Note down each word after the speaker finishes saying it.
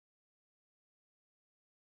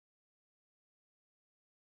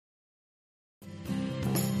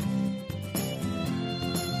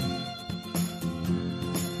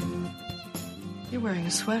you're wearing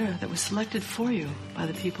a sweater that was selected for you by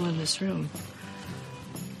the people in this room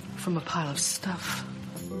from a pile of stuff.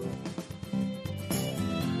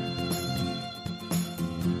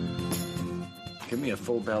 Give me a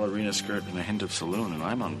full ballerina skirt and a hint of saloon, and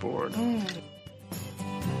I'm on board. I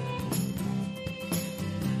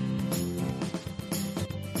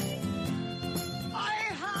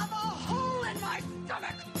have a hole in my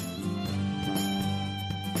stomach!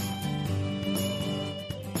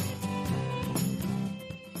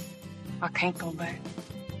 I can't go back.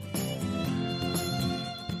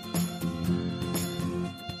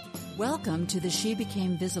 Welcome to the She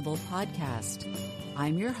Became Visible podcast.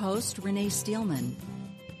 I'm your host, Renee Steelman.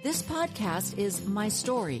 This podcast is my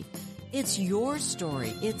story. It's your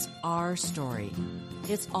story. It's our story.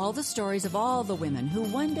 It's all the stories of all the women who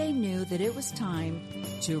one day knew that it was time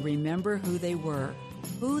to remember who they were,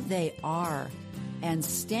 who they are, and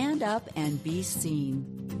stand up and be seen.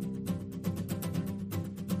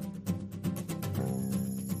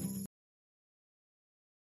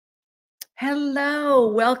 Hello,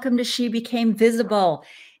 welcome to She Became Visible.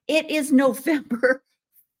 It is November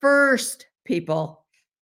 1st, people.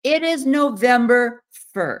 It is November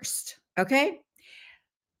 1st, okay?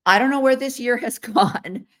 I don't know where this year has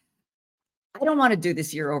gone. I don't want to do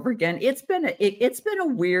this year over again. It's been a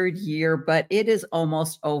weird year, but it is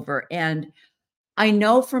almost over. And I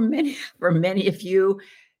know for many of you,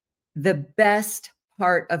 the best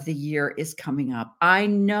part of the year is coming up. I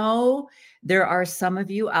know there are some of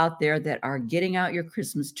you out there that are getting out your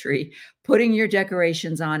Christmas tree, putting your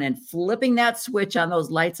decorations on, and flipping that switch on those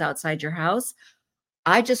lights outside your house.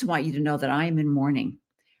 I just want you to know that I am in mourning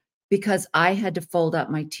because I had to fold up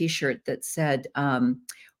my t-shirt that said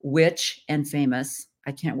witch and famous.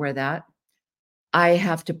 I can't wear that. I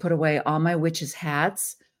have to put away all my witches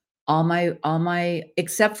hats, all my,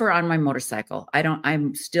 except for on my motorcycle.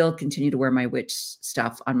 I'm still continue to wear my witch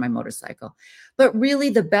stuff on my motorcycle. But really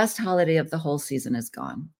the best holiday of the whole season is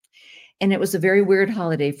gone. And it was a very weird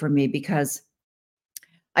holiday for me because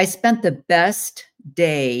I spent the best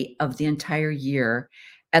day of the entire year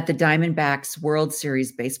at the Diamondbacks World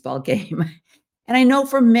Series baseball game. And I know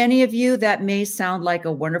for many of you that may sound like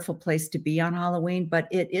a wonderful place to be on Halloween, but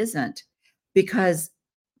it isn't, because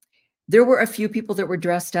there were a few people that were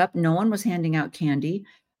dressed up. No one was handing out candy.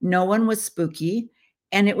 No one was spooky.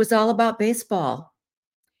 And it was all about baseball.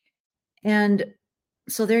 And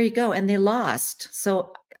so there you go. And they lost.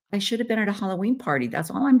 So I should have been at a Halloween party.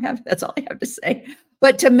 That's all I have to say.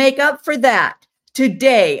 But to make up for that,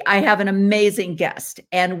 today I have an amazing guest.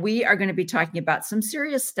 And we are going to be talking about some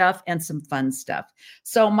serious stuff and some fun stuff.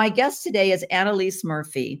 So my guest today is Annalise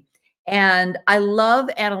Murphy. And I love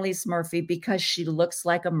Annalise Murphy because she looks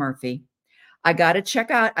like a Murphy. I got to check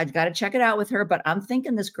it out with her, but I'm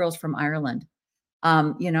thinking this girl's from Ireland.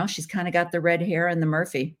 She's kind of got the red hair and the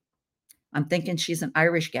Murphy. I'm thinking she's an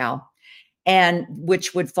Irish gal, and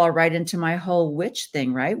which would fall right into my whole witch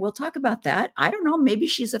thing, right? We'll talk about that. I don't know. Maybe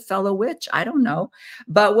she's a fellow witch. I don't know,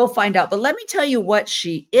 but we'll find out. But let me tell you what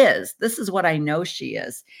she is. This is what I know she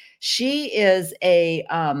is. She is a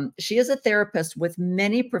therapist with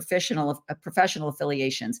many professional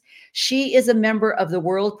affiliations. She is a member of the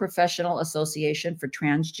World Professional Association for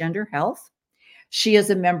Transgender Health. She is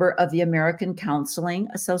a member of the American Counseling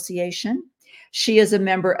Association. She is a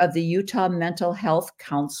member of the Utah Mental Health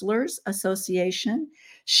Counselors Association.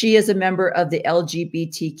 She is a member of the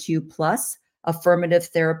LGBTQ plus Affirmative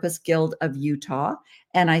Therapist Guild of Utah.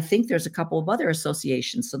 And I think there's a couple of other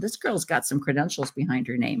associations. So this girl's got some credentials behind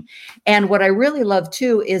her name. And what I really love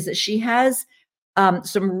too is that she has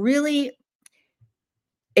some really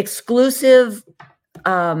exclusive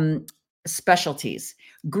specialties,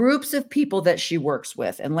 groups of people that she works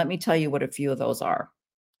with. And let me tell you what a few of those are.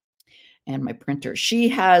 And my printer. She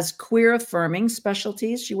has queer affirming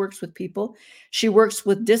specialties. She works with people. She works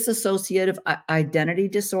with dissociative identity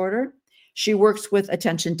disorder. She works with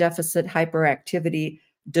attention deficit hyperactivity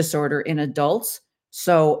disorder in adults.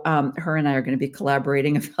 So her and I are going to be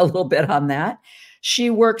collaborating a little bit on that. She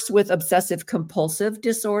works with obsessive compulsive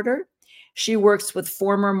disorder. She works with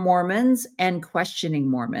former Mormons and questioning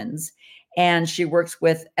Mormons. And she works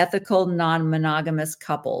with ethical non-monogamous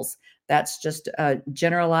couples. That's just a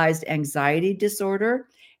generalized anxiety disorder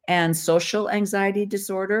and social anxiety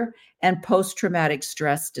disorder and post-traumatic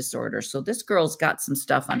stress disorder. So this girl's got some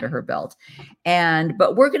stuff under her belt.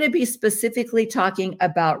 But we're going to be specifically talking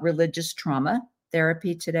about religious trauma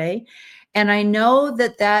therapy today. And I know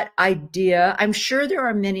that idea, I'm sure there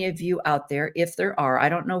are many of you out there, if there are, I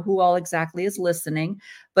don't know who all exactly is listening,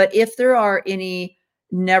 but if there are any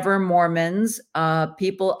never Mormons,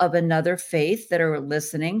 people of another faith that are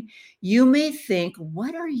listening, you may think,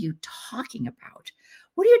 what are you talking about?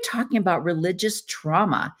 What are you talking about? Religious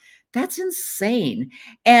trauma? That's insane.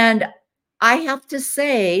 And I have to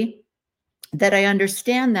say that I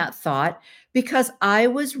understand that thought because I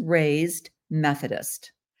was raised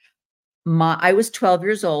Methodist. I was 12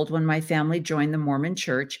 years old when my family joined the Mormon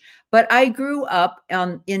church, but I grew up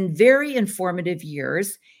in very informative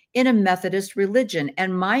years in a Methodist religion.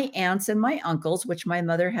 And my aunts and my uncles, which my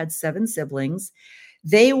mother had 7 siblings,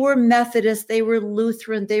 they were Methodist, they were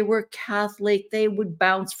Lutheran, they were Catholic. They would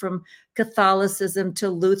bounce from Catholicism to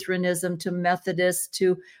Lutheranism to Methodist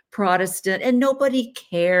to Protestant, and nobody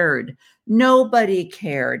cared. Nobody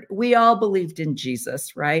cared. We all believed in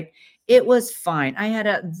Jesus, right? It was fine. I had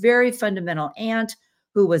a very fundamental aunt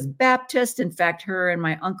who was Baptist. In fact, her and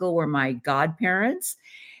my uncle were my godparents.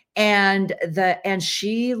 And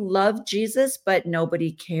she loved Jesus, but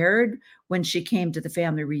nobody cared when she came to the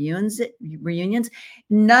family reunions.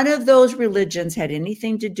 None of those religions had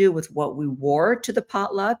anything to do with what we wore to the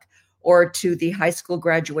potluck or to the high school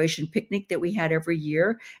graduation picnic that we had every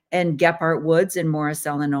year in Gephardt Woods in Morris,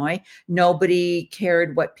 Illinois. Nobody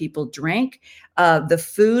cared what people drank. The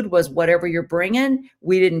food was whatever you're bringing.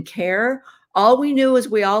 We didn't care. All we knew is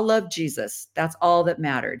we all loved Jesus. That's all that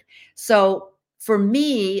mattered. So for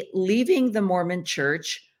me, leaving the Mormon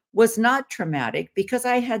church was not traumatic because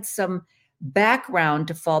I had some background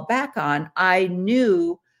to fall back on. I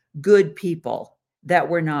knew good people that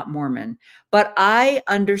were not Mormon. But I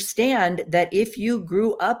understand that if you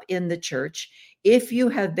grew up in the church, if you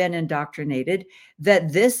have been indoctrinated,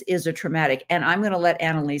 that this is a traumatic. And I'm going to let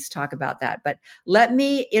Annalise talk about that. But let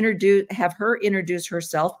me have her introduce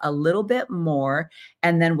herself a little bit more,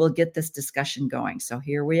 and then we'll get this discussion going. So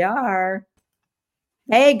here we are.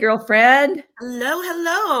 Hey, girlfriend. Hello,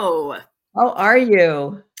 hello. How are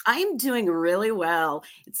you? I'm doing really well.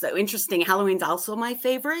 It's so interesting. Halloween's also my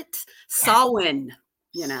favorite. Samhain,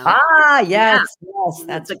 you know. Yes, Yeah. yes,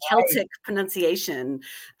 that's the Celtic pronunciation.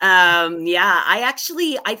 I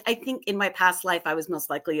think in my past life I was most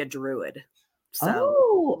likely a druid.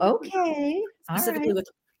 So, okay. specifically with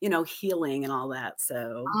healing and all that.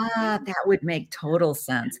 So that would make total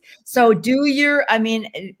sense. So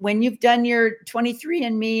when you've done your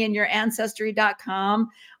 23andMe and your Ancestry.com,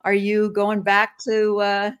 are you going back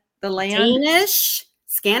to the land? Danish,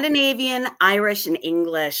 Scandinavian, Irish, and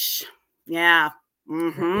English. Yeah.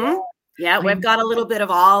 Mm-hmm. Yeah, we've got a little bit of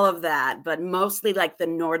all of that, but mostly like the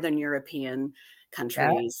Northern European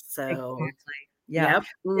countries. So exactly. Yeah. Yep.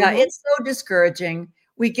 Mm-hmm. Yeah, it's so discouraging.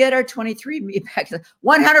 We get our 23andMe back to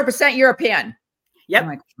 100% European. Yep. I'm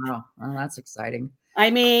like, oh, well, that's exciting.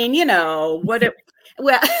 I mean,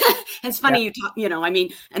 it's funny you talk,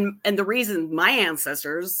 and the reason my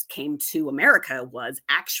ancestors came to America was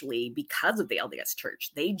actually because of the LDS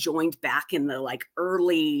Church. They joined back in the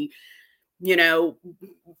early,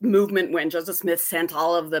 movement when Joseph Smith sent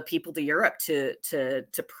all of the people to Europe to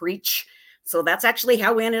preach. So that's actually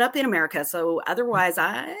how we ended up in America. So otherwise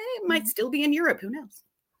I might still be in Europe. Who knows?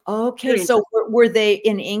 Okay. So were they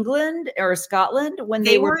in England or Scotland when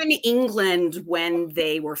they were in England when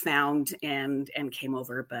they were found and came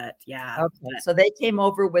over? But yeah. Okay. So they came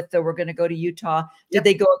over with we're going to go to Utah. Did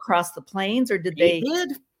they go across the plains or did they?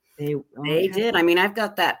 They did. I mean, I've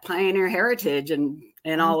got that pioneer heritage and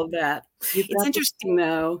all of that. It's interesting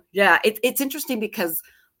though. Yeah. It's interesting because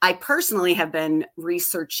I personally have been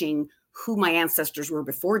researching who my ancestors were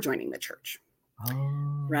before joining the church. Oh.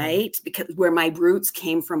 Right? Because where my roots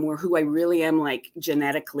came from, were who I really am,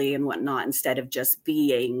 genetically and whatnot, instead of just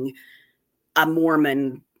being a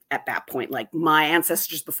Mormon at that point. Like my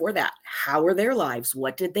ancestors before that, how were their lives?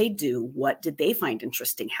 What did they do? What did they find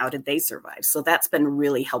interesting? How did they survive? So that's been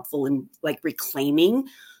really helpful in reclaiming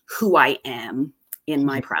who I am in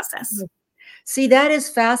my process. See, that is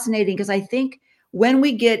fascinating because I think when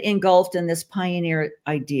we get engulfed in this pioneer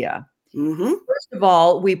idea, first of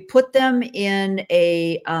all, we put them in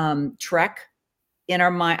a trek in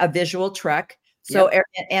our mind, a visual trek. So,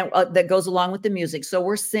 and that goes along with the music. So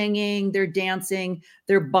we're singing, they're dancing,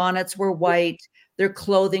 their bonnets were white, their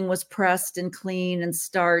clothing was pressed and clean and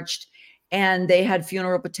starched, and they had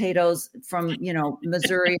funeral potatoes from,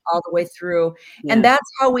 Missouri all the way through. Yeah. And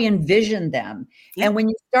that's how we envision them. Yeah. And when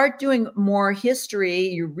you start doing more history,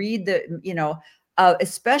 you read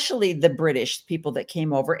especially the British people that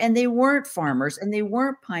came over, and they weren't farmers and they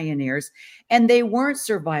weren't pioneers and they weren't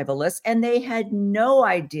survivalists and they had no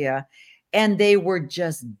idea and they were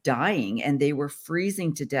just dying and they were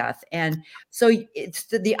freezing to death. And so it's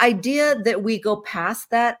the idea that we go past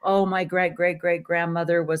that. Oh, my great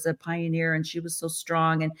grandmother was a pioneer and she was so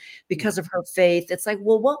strong, and because of her faith, it's like,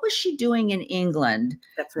 well, what was she doing in England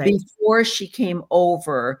before she came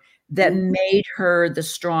over that made her the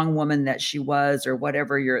strong woman that she was, or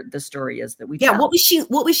whatever the story is that we tell? What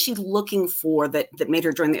was she looking for that made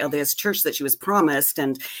her join the LDS Church that she was promised,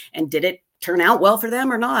 and did it turn out well for them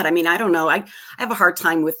or not? I mean, I don't know. I have a hard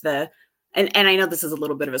time with and I know this is a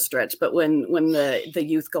little bit of a stretch, but when the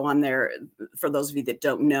youth go on there, for those of you that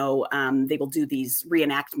don't know, they will do these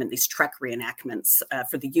Trek reenactments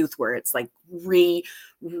for the youth, where it's like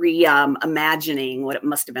imagining what it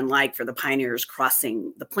must have been like for the pioneers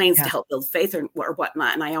crossing the plains to help build faith or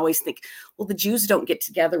whatnot. And I always think, well, the Jews don't get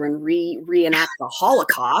together and reenact the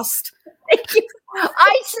Holocaust.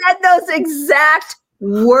 I said those exact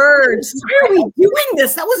words. Why are we doing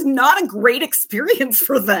this? That was not a great experience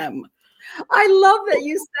for them. I love that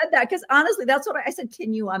you said that, because honestly, that's what I said.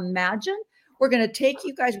 Can you imagine? We're going to take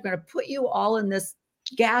you guys, we're going to put you all in this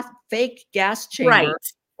fake gas chamber. Right.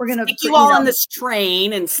 We're going to put you all on this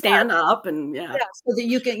train and stand up and so that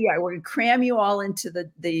you can, we're going to cram you all into the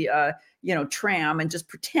tram and just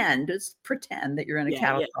pretend that you're in a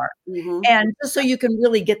cattle car. And just so you can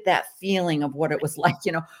really get that feeling of what it was like.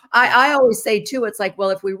 I always say too, it's like, well,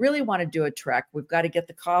 if we really want to do a trek, we've got to get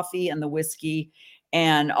the coffee and the whiskey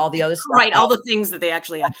and all the other stuff. Right. All the things that they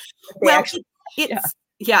actually have. It's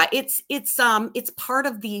part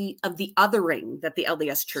of the othering that the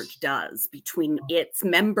LDS Church does between its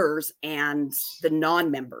members and the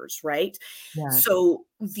non-members, right? Yeah. So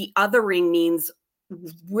the othering means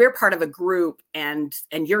we're part of a group and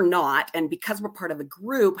you're not. And because we're part of a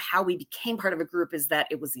group, how we became part of a group is that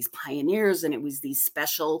it was these pioneers and it was these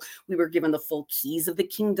special, we were given the full keys of the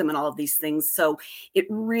kingdom and all of these things. So it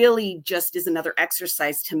really just is another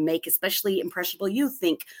exercise to make, especially impressionable youth,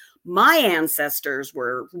 think, my ancestors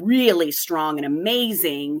were really strong and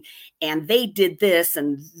amazing, and they did this,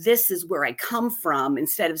 and this is where I come from,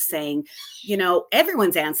 instead of saying,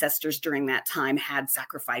 everyone's ancestors during that time had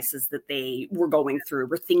sacrifices that they were going through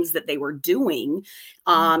or things that they were doing.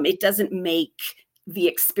 It doesn't make the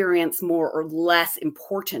experience more or less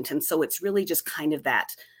important. And so it's really just kind of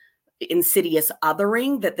that insidious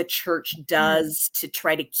othering that the church does to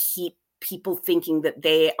try to keep people thinking that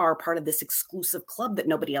they are part of this exclusive club that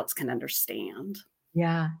nobody else can understand.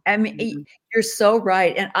 Yeah. I mean, you're so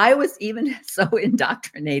right. And I was even so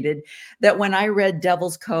indoctrinated that when I read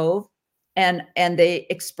Devil's Cove and they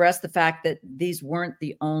expressed the fact that these weren't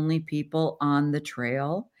the only people on the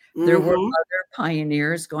trail, there were other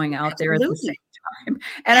pioneers going out there at the same time.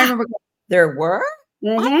 And I remember there were?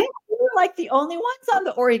 We were like the only ones on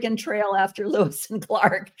the Oregon Trail after Lewis and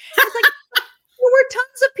Clark. It's like, there were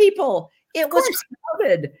tons of people. It was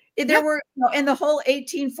crowded. There were, and the whole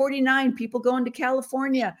 1849 people going to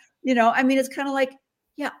California. I mean, it's kind of like,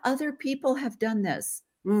 other people have done this.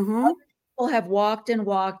 Other people have walked and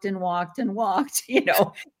walked and walked and walked,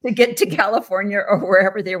 to get to California or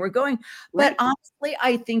wherever they were going. But honestly,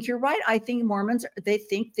 I think you're right. I think Mormons, they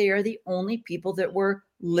think they are the only people that were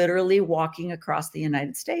literally walking across the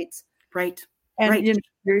United States. Right. And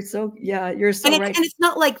you're so right. And it's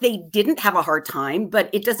not like they didn't have a hard time, but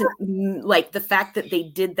it doesn't, like, the fact that they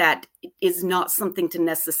did that is not something to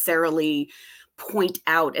necessarily point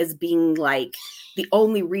out as being like the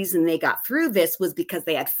only reason they got through this was because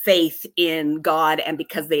they had faith in God and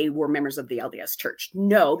because they were members of the LDS Church.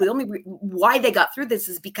 No, the only why they got through this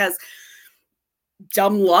is because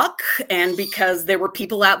dumb luck, and because there were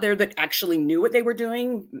people out there that actually knew what they were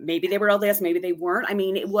doing. Maybe they were LDS, maybe they weren't. I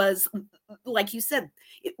mean, it was, like you said,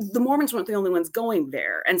 the Mormons weren't the only ones going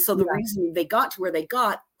there. And so the reason they got to where they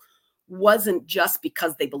got wasn't just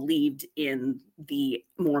because they believed in the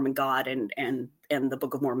Mormon God and the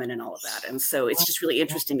Book of Mormon and all of that. And so it's just really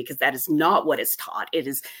interesting because that is not what is taught. It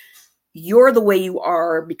is, you're the way you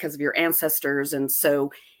are because of your ancestors. And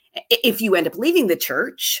so if you end up leaving the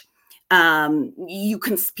church,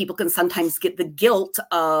 people can sometimes get the guilt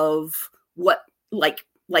of what, like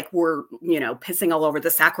we're, pissing all over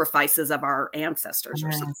the sacrifices of our ancestors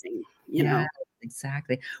or something, you know?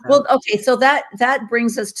 Exactly. Well, okay. So that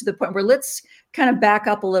brings us to the point where let's kind of back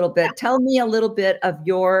up a little bit. Tell me a little bit of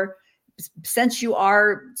since you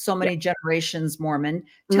are so many generations Mormon,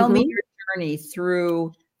 tell me your journey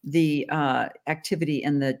through the activity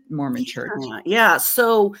in the Mormon church. Yeah.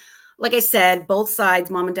 So, like I said, both sides,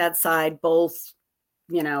 mom and dad's side, both,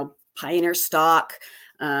 pioneer stock.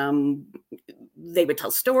 They would tell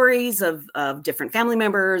stories of different family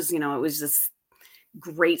members. It was this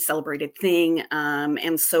great celebrated thing.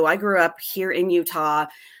 And so I grew up here in Utah.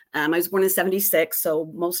 I was born in 76.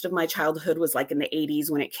 So most of my childhood was like in the 80s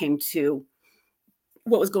when it came to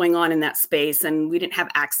what was going on in that space. And we didn't have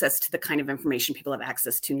access to the kind of information people have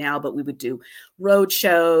access to now, but we would do road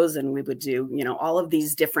shows and we would do, all of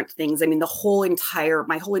these different things. I mean, my whole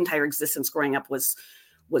entire existence growing up was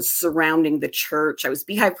surrounding the church. I was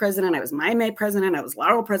Beehive president. I was Mia president. I was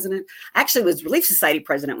Laurel president. I actually was Relief Society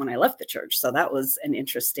president when I left the church. So that was an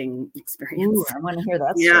interesting experience. Ooh, I want to hear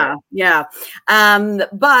that story. Yeah.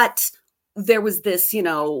 But there was this,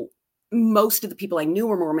 most of the people I knew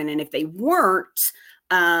were Mormon. And if they weren't,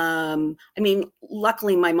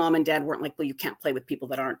 luckily my mom and dad weren't like, well, you can't play with people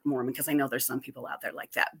that aren't Mormon, because I know there's some people out there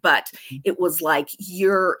like that, but it was like,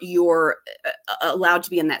 you're allowed to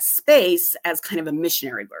be in that space as kind of a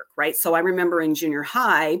missionary work. Right. So I remember in junior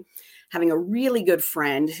high having a really good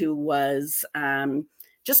friend who was,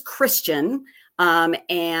 just Christian.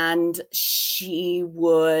 And she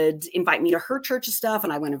would invite me to her church's stuff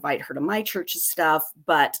and I would invite her to my church's stuff.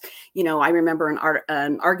 But, I remember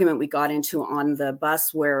an argument we got into on the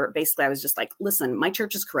bus where basically I was just like, listen, my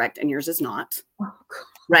church is correct and yours is not. Oh,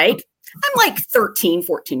 right. I'm like 13,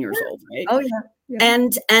 14 years old. Right. Oh yeah.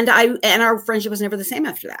 And our friendship was never the same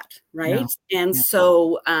after that. Right. No. And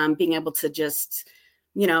so, being able to just,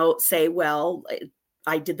 say, well,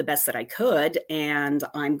 I did the best that I could, and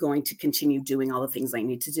I'm going to continue doing all the things I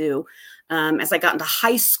need to do. As I got into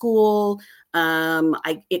high school,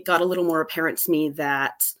 it got a little more apparent to me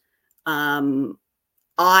that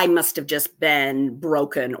I must have just been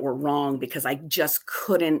broken or wrong, because I just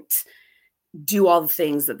couldn't do all the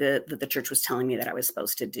things that the church was telling me that I was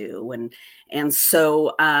supposed to do. And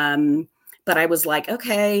so, but I was like,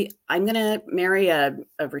 okay, I'm going to marry a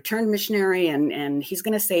returned missionary and he's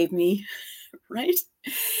going to save me. Right.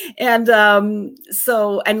 And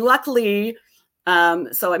and luckily,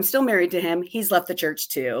 so I'm still married to him. He's left the church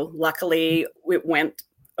too. Luckily it went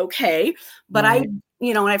okay. But right.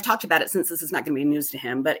 And I've talked about it since this is not going to be news to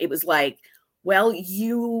him, but it was like, well,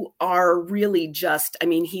 you are really just,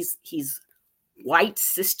 he's white,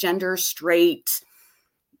 cisgender, straight,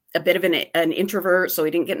 a bit of an introvert. So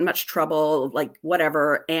he didn't get in much trouble, like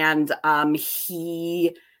whatever. And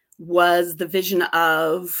he was the vision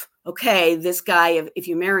of, okay, this guy, if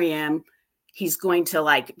you marry him, he's going to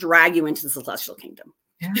like drag you into the celestial kingdom.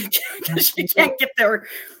 Because you can't get there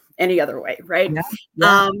any other way, right?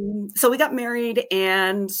 Yeah. So we got married,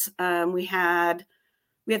 and we have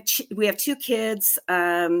 2 kids.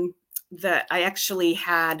 That I actually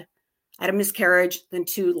had a miscarriage, then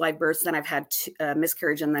 2 live births, then I've had a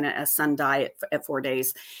miscarriage, and then a son die at 4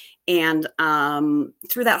 days. And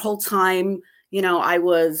through that whole time, I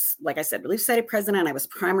was, like I said, Relief Society president. I was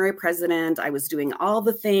primary president. I was doing all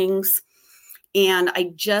the things. And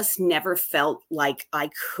I just never felt like I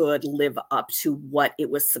could live up to what it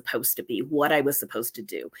was supposed to be, what I was supposed to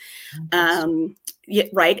do.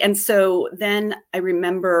 Right. And so then I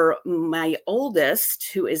remember my oldest,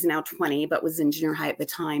 who is now 20, but was in junior high at the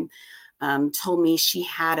time, told me she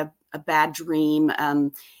had a bad dream.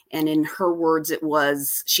 And in her words, it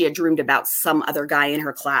was, she had dreamed about some other guy in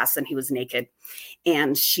her class and he was naked.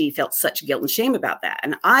 And she felt such guilt and shame about that.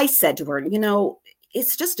 And I said to her,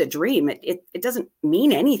 it's just a dream. It doesn't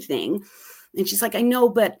mean anything. And she's like, I know,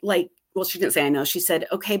 but she didn't say I know. She said,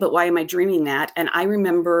 okay, but why am I dreaming that? And I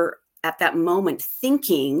remember at that moment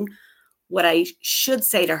thinking what I should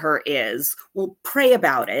say to her is, well, pray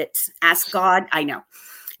about it. Ask God. I know.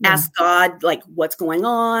 Ask God, what's going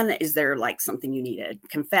on? Is there something you need to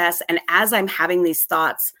confess? And as I'm having these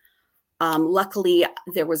thoughts, luckily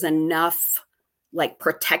there was enough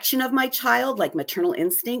protection of my child, maternal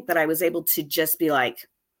instinct, that I was able to just be like,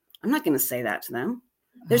 I'm not going to say that to them.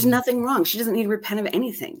 There's nothing wrong. She doesn't need to repent of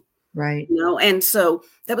anything. Right. And so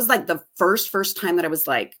that was the first time that I was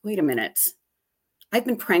like, wait a minute. I've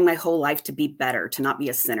been praying my whole life to be better, to not be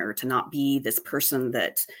a sinner, to not be this person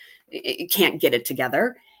that can't get it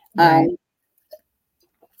together. Right.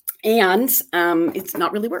 And it's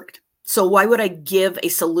not really worked. So why would I give a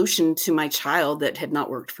solution to my child that had not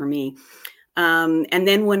worked for me? And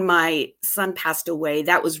then when my son passed away,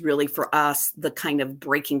 that was really for us the kind of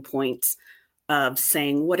breaking point of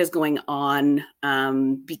saying, what is going on?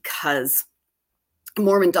 Because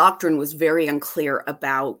Mormon doctrine was very unclear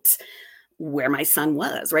about where my son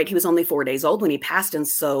was, right? He was only 4 days old when he passed. And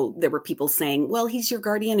so there were people saying, well, he's your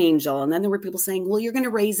guardian angel. And then there were people saying, well, you're going to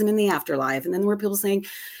raise him in the afterlife. And then there were people saying,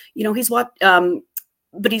 he's what,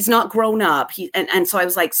 but he's not grown up. And so I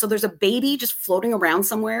was like, so there's a baby just floating around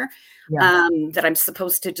somewhere that I'm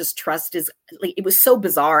supposed to just trust. It was so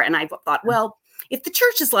bizarre. And I thought, well, if the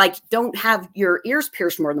church is don't have your ears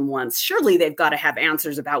pierced more than once, surely they've got to have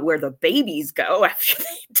answers about where the babies go after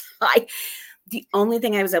they die. The only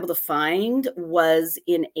thing I was able to find was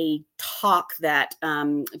in a talk that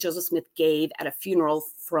Joseph Smith gave at a funeral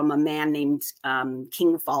from a man named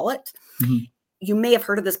King Follett. Mm-hmm. You may have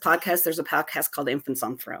heard of this podcast. There's a podcast called Infants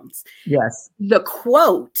on Thrones. Yes. The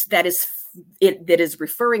quote that is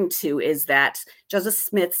referring to is that Joseph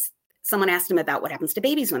Smith's, someone asked him about what happens to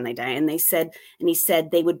babies when they die. And he said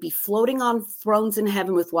they would be floating on thrones in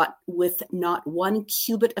heaven with not one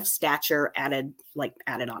cubit of stature added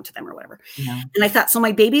onto them or whatever. Yeah. And I thought, so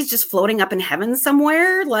my baby's just floating up in heaven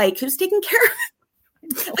somewhere? Like, who's taking care of it?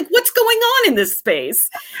 Like, what's going on in this space?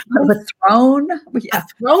 A throne? Yeah. A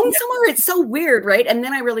throne somewhere? It's so weird, right? And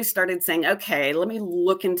then I really started saying, okay, let me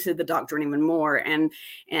look into the doctrine even more. And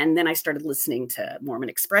then I started listening to Mormon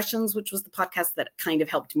Expressions, which was the podcast that kind of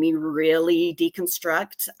helped me really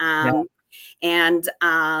deconstruct. And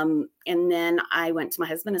then I went to my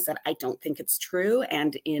husband and said, I don't think it's true.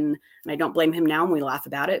 And I don't blame him now, and we laugh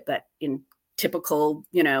about it, but in typical,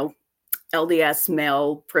 LDS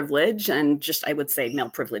male privilege, and just, I would say, male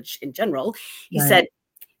privilege in general, he said,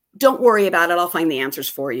 don't worry about it. I'll find the answers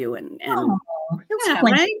for you. And yeah,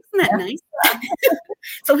 right? Isn't that nice?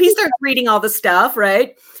 So he starts reading all the stuff,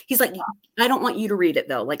 right? He's like, I don't want you to read it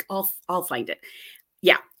though. Like, I'll find it.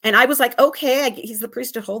 Yeah. And I was like, okay, he's the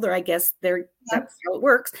priesthood holder. I guess that's how it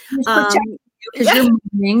works. Because you're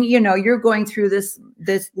moving, you're going through this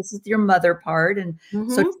is your mother part. And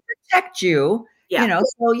so to protect you,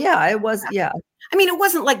 so it was, I mean, it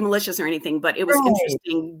wasn't like malicious or anything, but it was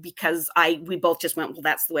interesting because we both just went, well,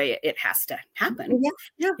 that's the way it has to happen.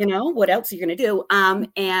 Yeah. What else are you going to do?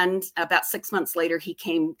 And about 6 months later, he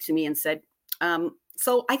came to me and said,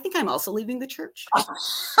 so I think I'm also leaving the church.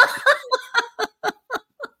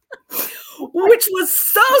 Which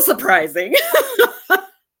was so surprising.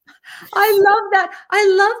 I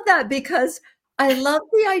love that because I love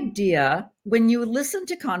the idea when you listen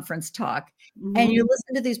to conference talk and you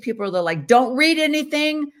listen to these people, they're like, don't read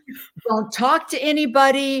anything, don't talk to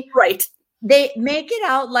anybody. Right. They make it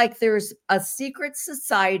out like there's a secret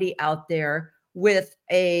society out there with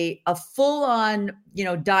a full-on,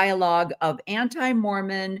 dialogue of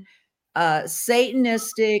anti-Mormon,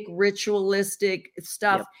 Satanistic, ritualistic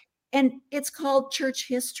stuff. Yep. And it's called church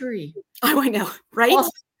history. Oh, I know, right?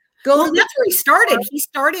 That's where he started. He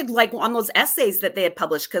started like on those essays that they had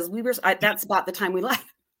published because that's about the time we left.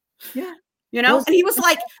 Yeah. And he was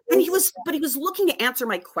like, he was looking to answer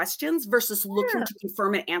my questions versus looking to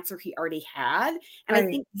confirm an answer he already had. And I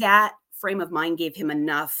think that frame of mind gave him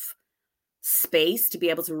enough space to be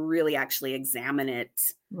able to really actually examine it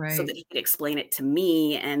so that he could explain it to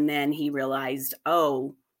me. And then he realized,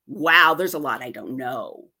 oh, wow, there's a lot I don't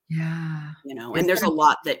know. Yeah. And there's a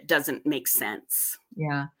lot that doesn't make sense.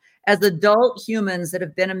 Yeah. As adult humans that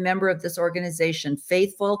have been a member of this organization,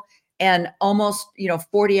 faithful and almost,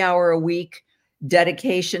 40-hour a week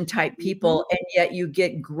dedication type people. And yet you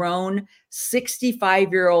get grown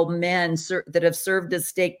 65-year-old men that have served as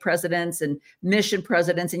stake presidents and mission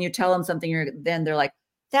presidents. And you tell them something, then they're like,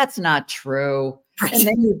 that's not true. Right. And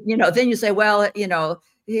then, then you say, well, the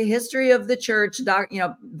history of the church,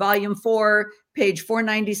 volume 4, page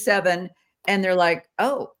 497. And they're like,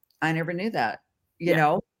 oh, I never knew that, you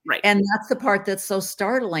know? Right. And that's the part that's so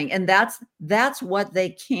startling. And that's what they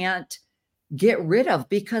can't get rid of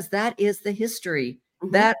because that is the history.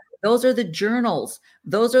 Those are the journals.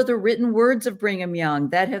 Those are the written words of Brigham Young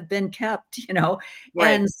that have been kept, Right.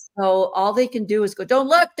 And so all they can do is go, don't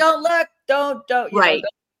look, don't. Right.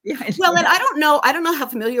 Well, and I don't know how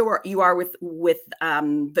familiar you are with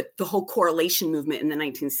the whole correlation movement in the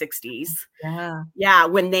 1960s. Yeah.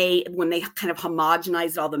 When they kind of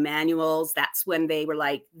homogenized all the manuals, that's when they were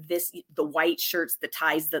like the white shirts, the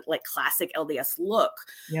ties, that like classic LDS look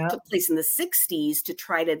took place in the 60s to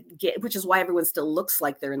try to get, which is why everyone still looks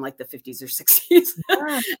like they're in like the 50s or 60s,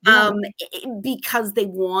 because they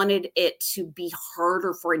wanted it to be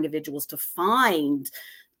harder for individuals to find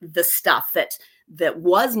the stuff that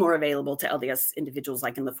was more available to LDS individuals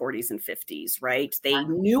like in the 40s and 50s, right? They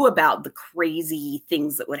knew about the crazy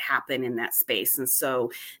things that would happen in that space. And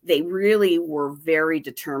so they really were very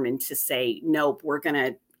determined to say, nope,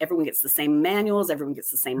 everyone gets the same manuals, everyone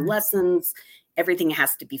gets the same lessons, everything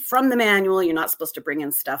has to be from the manual. You're not supposed to bring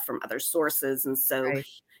in stuff from other sources. And so,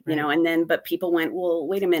 but people went, well,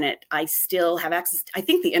 wait a minute, I still have access. I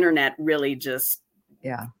think the internet really just,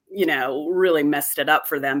 really messed it up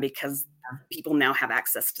for them because people now have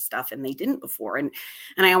access to stuff and they didn't before. And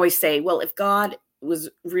I always say, well, if God was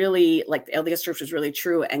really like the LDS Church was really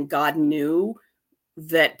true and God knew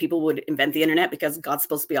that people would invent the internet because God's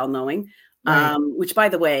supposed to be all knowing, which by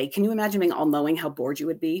the way, can you imagine being all knowing how bored you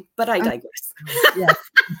would be? But I digress.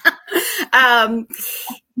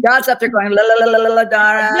 God's up there going, la, la, la, la, la,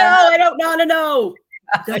 da. No, I don't want to know.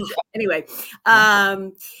 Anyway,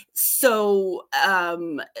 so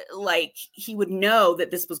like he would know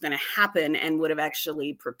that this was going to happen and would have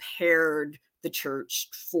actually prepared the church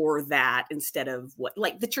for that instead of what,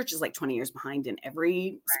 like the church is like 20 years behind in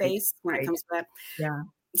every space when it comes to that. Yeah.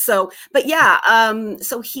 So, but yeah,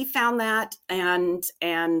 so he found that and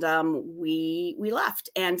we left,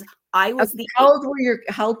 and I was how old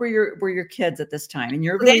were your kids at this time? And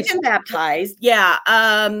they've been baptized. Yeah.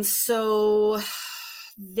 So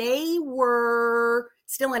they were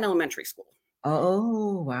still in elementary school.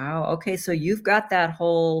 Oh, wow. Okay. So you've got that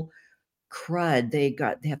whole crud. They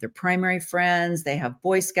have their primary friends, they have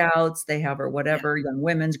Boy Scouts, they have, or whatever, young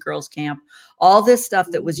women's, girls camp, all this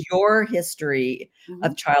stuff that was your history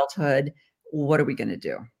of childhood. What are we going to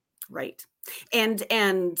do? Right.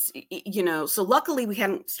 And, you know, so luckily we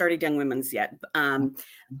hadn't started Young Women's yet.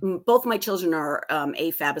 Both my children are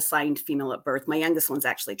AFAB, assigned female at birth. My youngest one's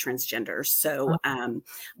actually transgender. So,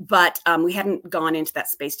 but we hadn't gone into that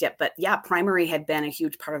space yet. But yeah, primary had been a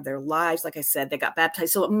huge part of their lives. Like I said, they got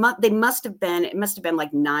baptized. So it must have been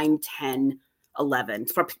like 9, 10, 11,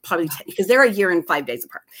 probably 10, because they're a year and 5 days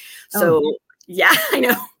apart. So yeah, I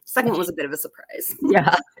know. Second one was a bit of a surprise.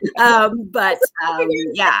 Yeah. But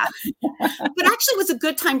yeah, but actually it was a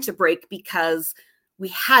good time to break because we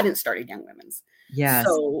hadn't started Young Women's. Yes.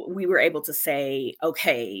 So we were able to say,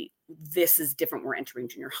 okay, this is different. We're entering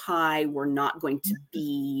junior high. We're not going to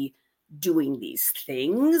be doing these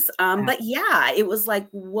things. But yeah, it was like,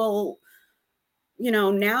 well, you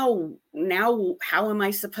know, now how am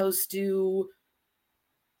I supposed to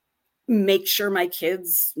make sure my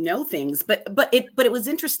kids know things? But it was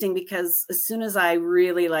interesting because as soon as I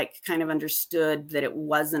really like kind of understood that it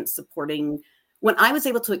wasn't supporting, when I was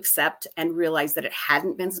able to accept and realize that it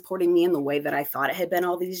hadn't been supporting me in the way that I thought it had been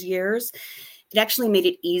all these years, it actually made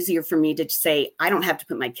it easier for me to say, I don't have to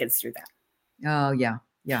put my kids through that. Oh yeah.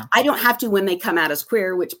 Yeah. I don't have to, when they come out as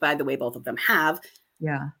queer, which by the way, both of them have,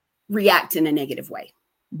 react in a negative way.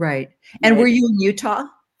 Right. And were you in Utah?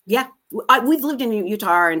 Yeah. We've lived in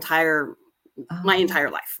Utah my entire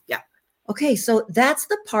life. Yeah. Okay. So that's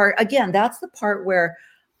the part where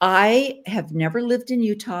I have never lived in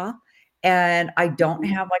Utah, and I don't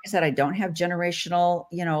have, like I said, I don't have generational,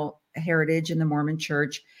 heritage in the Mormon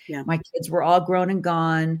church. Yeah. My kids were all grown and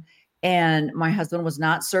gone, and my husband was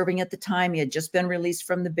not serving at the time. He had just been released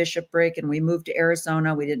from the bishopric, and we moved to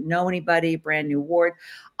Arizona. We didn't know anybody, brand new ward.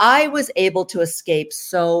 I was able to escape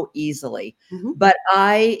so easily, but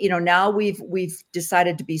now we've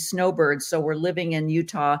decided to be snowbirds. So we're living in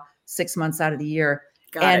Utah 6 months out of the year.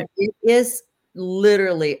 It is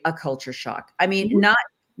literally a culture shock. I mean,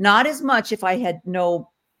 not as much if I had no,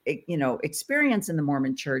 experience in the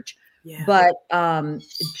Mormon church, but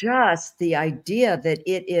just the idea that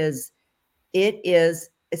it is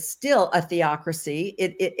still a theocracy.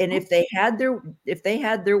 And if they had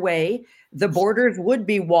their way, the borders would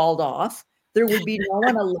be walled off. There would be no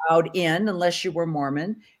one allowed in unless you were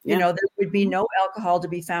Mormon. There would be no alcohol to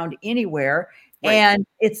be found anywhere. Right. And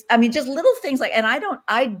just little things like, and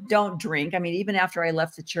I don't drink. I mean, even after I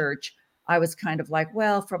left the church, I was kind of like,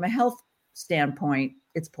 well, from a health standpoint,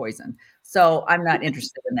 it's poison. So I'm not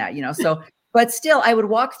interested in that, so, but still I would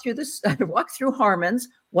walk through Harmon's.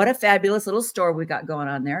 What a fabulous little store we got going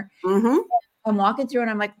on there. I'm walking through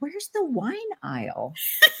and I'm like, where's the wine aisle?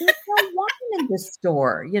 There's no wine in this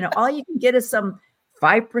store. All you can get is some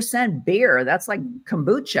 5% beer. That's like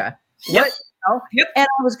kombucha. Yep. And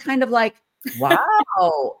I was kind of like,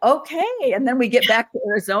 wow, okay. And then we get back to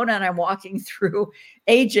Arizona and I'm walking through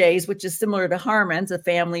AJ's, which is similar to Harmon's, a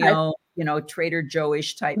family-owned, Trader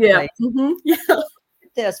Joe-ish type place.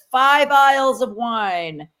 This 5 aisles of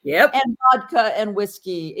wine, and vodka and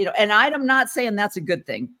whiskey, and I'm not saying that's a good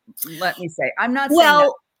thing. Let me say, I'm not saying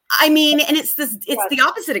that. I mean, and it's the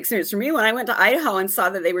opposite experience for me. When I went to Idaho and saw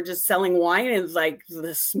that they were just selling wine and like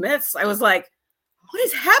the Smiths, I was like, what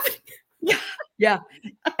is happening? Yeah,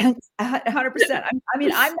 100%. I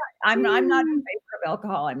mean, I'm not in favor of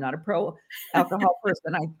alcohol. I'm not a pro alcohol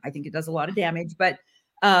person. I think it does a lot of damage, but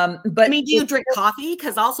I mean, do you drink coffee?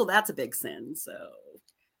 Because also that's a big sin. So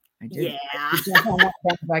I do. Yeah.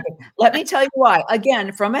 Let me tell you why.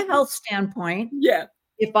 Again, from a health standpoint,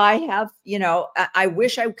 if I have, I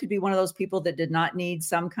wish I could be one of those people that did not need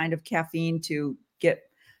some kind of caffeine to get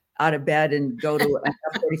out of bed and go to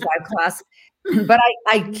a 45 class. But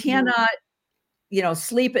I cannot,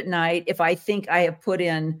 sleep at night if I think I have put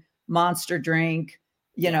in Monster drink,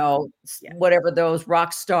 whatever those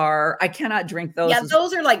Rockstar. I cannot drink those. Yeah,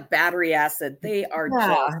 those are like battery acid. They are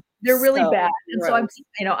just They're really So bad. And so gross.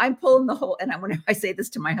 I'm pulling the whole, and when I say this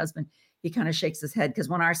to my husband, he kind of shakes his head because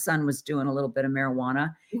when our son was doing a little bit of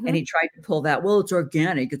marijuana and he tried to pull that, well, it's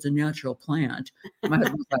organic, it's a natural plant. My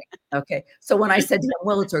husband was like, okay. So when I said to him,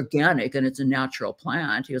 well, it's organic and it's a natural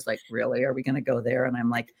plant, he was like, really? Are we going to go there? And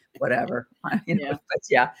I'm like, whatever. Yeah. But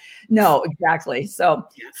yeah, no, exactly. So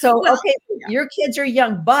Well, okay, yeah. your kids are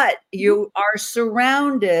young, but you are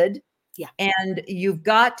surrounded. Yeah. And you've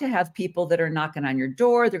got to have people that are knocking on your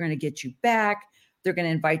door. They're going to get you back. They're going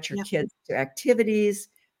to invite your kids to activities.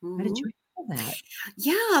 How did you handle that?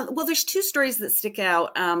 Yeah, well, there's two stories that stick out.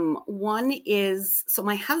 One is, so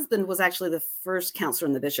my husband was actually the first counselor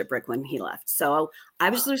in the bishopric when he left. So I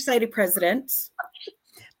was the society president.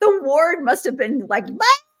 The ward must have been like,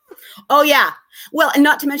 what? Oh, yeah. Well, and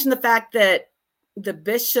not to mention the fact that the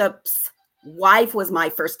bishop's wife was my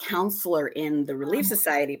first counselor in the Relief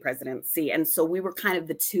Society presidency. And so we were kind of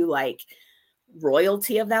the two, like,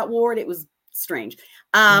 royalty of that ward. It was strange.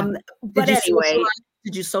 But anyway.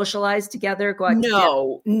 Did you socialize together? Go out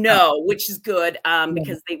No, which is good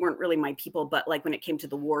because they weren't really my people. But like when it came to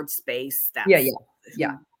the ward space, that's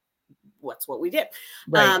what's what we did.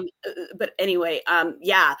 Right. But anyway,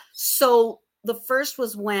 yeah. So the first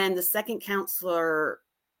was when the second counselor,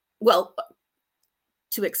 well,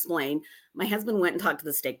 to explain, my husband went and talked to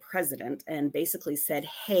the stake president and basically said,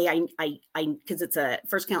 hey, I, because it's a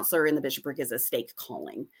first counselor in the bishopric is a stake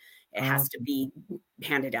calling. It has to be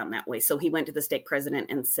handed down that way. So he went to the stake president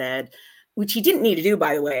and said, which he didn't need to do,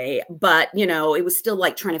 by the way, but, it was still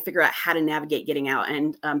like trying to figure out how to navigate getting out.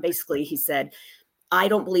 And basically he said, I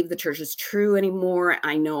don't believe the church is true anymore.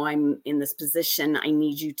 I know I'm in this position. I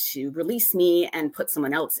need you to release me and put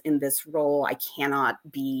someone else in this role. I cannot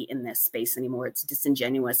be in this space anymore. It's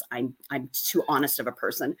disingenuous. I'm too honest of a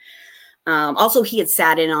person. Also, he had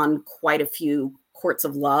sat in on quite a few courts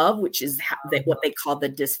of love, which is what they call the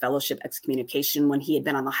disfellowship excommunication when he had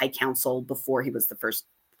been on the High Council before he was the first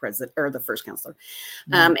president or the first counselor.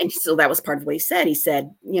 And so that was part of what he said. He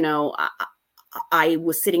said, I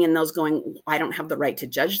was sitting in those going, I don't have the right to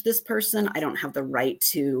judge this person. I don't have the right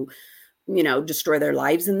to, destroy their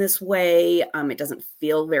lives in this way. It doesn't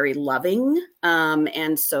feel very loving.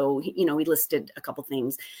 And so, he listed a couple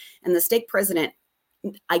things. And the stake president,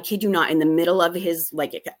 I kid you not, in the middle of his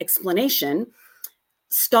explanation,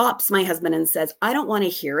 stops my husband and says, I don't want to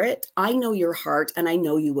hear it. I know your heart and I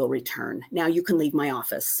know you will return. Now you can leave my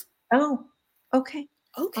office. Oh, okay.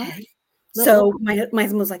 Okay. So my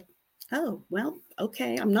husband was like, oh, well,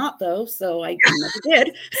 okay. I'm not though. So I never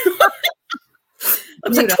did. It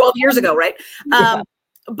was like 12 years ago, right? Yeah.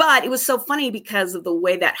 But it was so funny because of the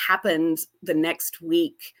way that happened. The next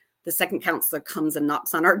week, the second counselor comes and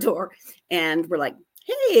knocks on our door and we're like,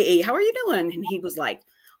 hey, how are you doing? And he was like,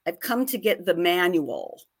 I've come to get the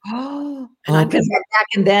manual. Oh, because back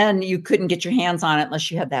and then you couldn't get your hands on it unless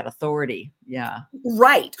you had that authority. Yeah.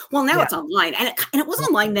 Right. Well, now it's online. And it was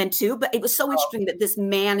online then too, but it was so interesting that this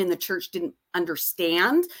man in the church didn't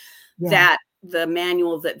understand that the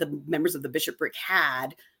manual that the members of the bishopric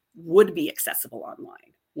had would be accessible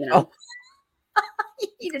online,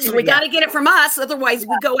 So we got to get it from us. Otherwise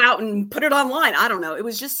we go out and put it online. I don't know. It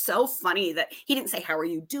was just so funny that he didn't say, how are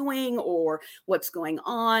you doing? Or what's going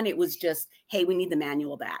on? It was just, hey, we need the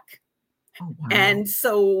manual back. Oh, wow. And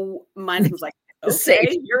so mine was like, okay, safe.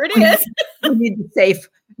 here it is. We need the safe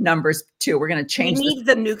numbers too. We're going to change. We need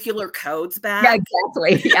the nuclear codes back. Yeah,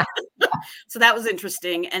 exactly. Yeah. So that was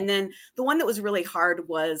interesting. And then the one that was really hard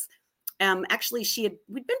was, actually,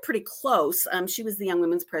 we'd been pretty close. She was the Young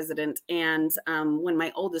Women's president. And when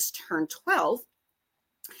my oldest turned 12,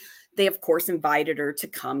 they, of course, invited her to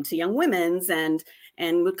come to Young Women's and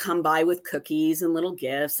would come by with cookies and little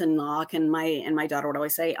gifts and knock. And my daughter would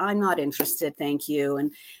always say, I'm not interested. Thank you.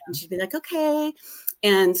 And she'd be like, okay.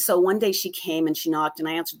 And so one day she came and she knocked and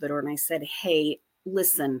I answered the door and I said, hey,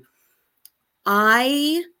 listen,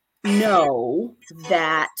 I know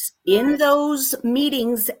that in those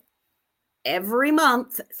meetings every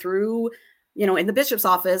month through, in the bishop's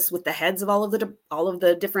office with the heads of all of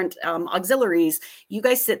the different auxiliaries, you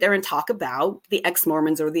guys sit there and talk about the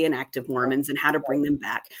ex-Mormons or the inactive Mormons and how to bring them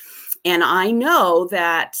back. And I know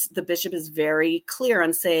that the bishop is very clear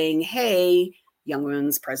on saying, hey, Young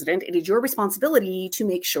Women's president, it is your responsibility to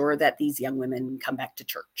make sure that these young women come back to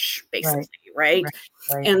church, basically, right?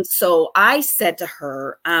 And so I said to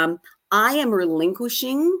her, I am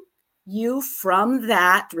relinquishing you from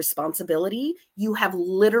that responsibility. You have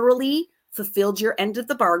literally fulfilled your end of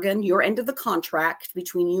the bargain, your end of the contract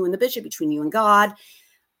between you and the bishop, between you and God.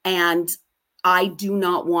 And I do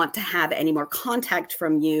not want to have any more contact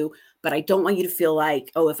from you, but I don't want you to feel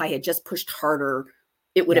like, oh, if I had just pushed harder,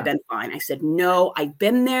 it would have been fine. I said, no, I've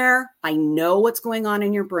been there. I know what's going on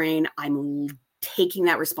in your brain. I'm taking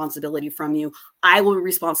that responsibility from you. I will be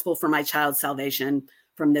responsible for my child's salvation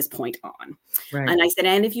from this point on. Right. And I said,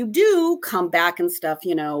 and if you do come back and stuff,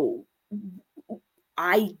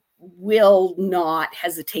 I will not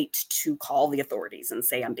hesitate to call the authorities and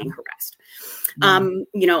say I'm being harassed.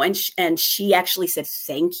 And she actually said,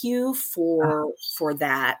 thank you for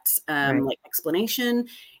that like explanation.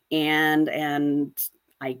 And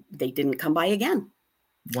they didn't come by again.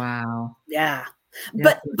 Wow. Yeah.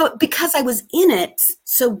 But because I was in it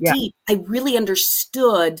so deep, I really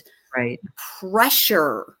understood the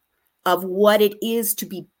pressure of what it is to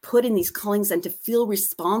be put in these callings and to feel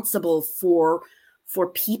responsible for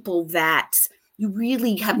people that you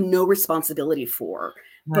really have no responsibility for.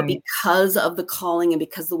 But because of the calling and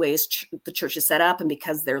because the way the church is set up and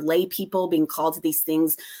because they're lay people being called to these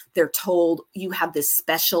things, they're told you have this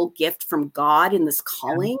special gift from God in this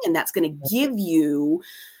calling, and that's going to give you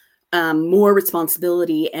more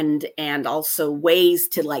responsibility and also ways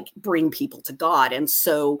to like bring people to God. And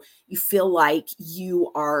so you feel like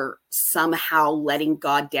you are somehow letting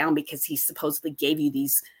God down because he supposedly gave you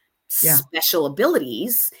these special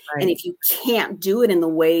abilities. And if you can't do it in the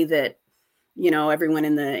way that, everyone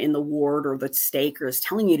in the ward or the stake is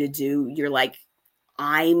telling you to do, you're like,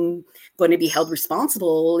 I'm going to be held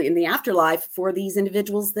responsible in the afterlife for these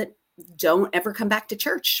individuals that don't ever come back to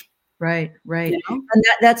church. Right. And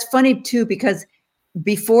that's funny too, because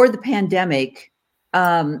before the pandemic,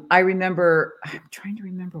 I remember, I'm trying to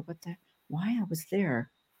remember why I was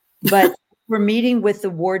there, but we're meeting with the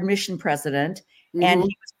ward mission president and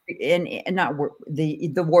he was not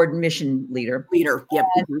the ward mission leader. Yep.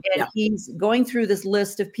 And he's going through this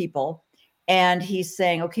list of people and he's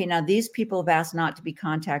saying, okay, now these people have asked not to be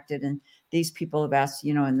contacted and these people have asked,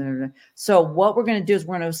 and so what we're going to do is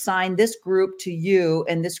we're going to assign this group to you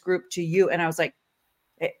and this group to you. And I was like,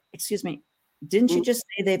 excuse me, didn't you just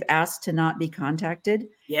say they've asked to not be contacted?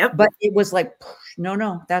 Yep. But it was like,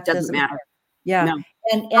 no, that doesn't matter. Yeah. No.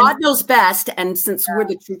 And God knows best. And since we're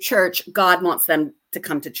the true church, God wants them to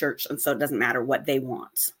come to church. And so it doesn't matter what they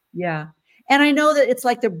want. Yeah. And I know that it's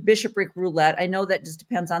like the bishopric roulette. I know that just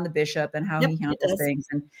depends on the bishop and how he handles things.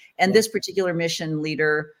 And this particular mission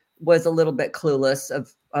leader was a little bit clueless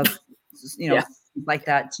of like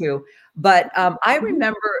that too. But I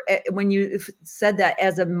remember when you said that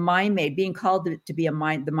as a mime maid, being called to be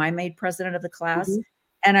the mime maid president of the class.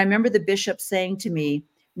 And I remember the bishop saying to me,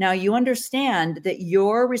 now you understand that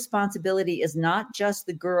your responsibility is not just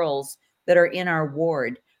the girls that are in our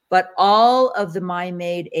ward, but all of the mime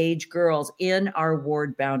maid age girls in our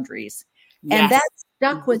ward boundaries. Yes. And that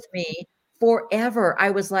stuck with me forever. I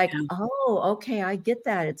was like, oh, okay, I get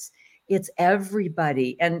that. It's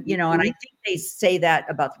everybody. And, and I think they say that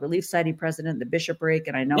about the Relief Society president, the bishopric.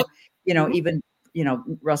 And I know, even,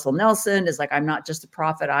 Russell Nelson is like, I'm not just a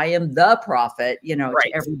prophet, I am the prophet,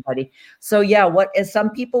 to everybody. So as some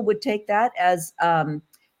people would take that as,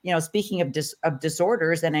 speaking of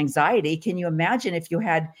disorders and anxiety, can you imagine if you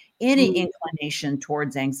had any inclination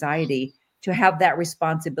towards anxiety to have that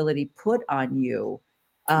responsibility put on you?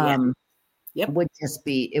 It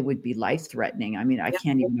would be life-threatening. I mean, I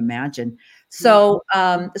can't even imagine. So,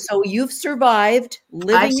 so you've survived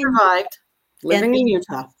living in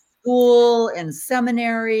Utah, school and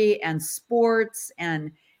seminary and sports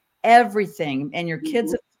and everything, and your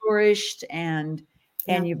kids have flourished and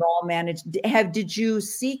you've all managed. Did you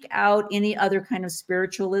seek out any other kind of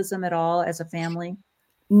spiritualism at all as a family?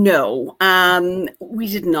 No, we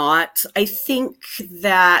did not. I think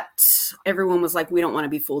that everyone was like, we don't want to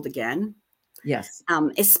be fooled again. Yes.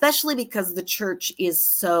 Especially because the church is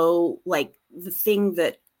so like the thing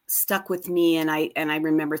that stuck with me. And I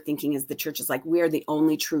remember thinking is the church is like, we are the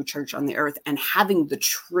only true church on the earth, and having the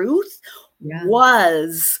truth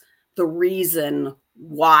was the reason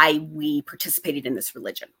why we participated in this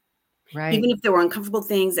religion. Right. Even if there were uncomfortable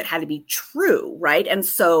things, it had to be true. Right. And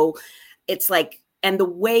so it's like, and the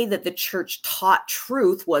way that the church taught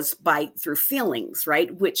truth was through feelings,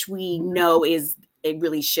 right? Which we know is a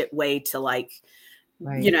really shit way to like,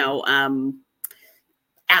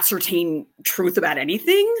 ascertain truth about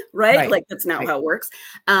anything, right? Like that's not how it works.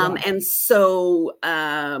 And so,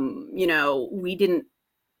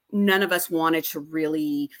 none of us wanted to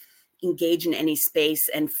really engage in any space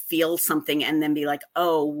and feel something and then be like,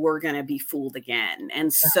 oh, we're going to be fooled again.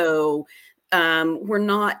 And so we're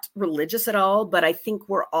not religious at all, but I think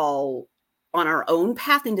we're all on our own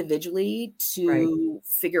path individually to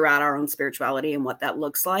figure out our own spirituality and what that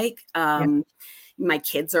looks like. My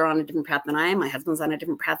kids are on a different path than I am. My husband's on a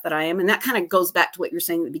different path than I am. And that kind of goes back to what you're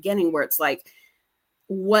saying at the beginning, where it's like,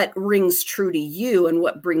 what rings true to you and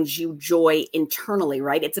what brings you joy internally,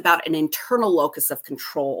 right? It's about an internal locus of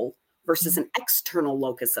control versus an external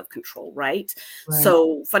locus of control, right?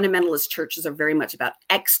 So fundamentalist churches are very much about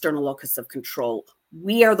external locus of control.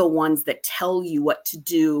 We are the ones that tell you what to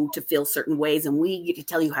do to feel certain ways, and we get to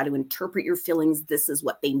tell you how to interpret your feelings. This is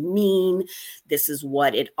what they mean. This is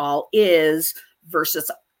what it all is,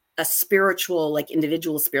 versus a spiritual, like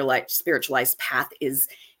individual spiritualized path is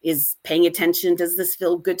paying attention. Does this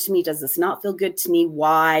feel good to me? Does this not feel good to me?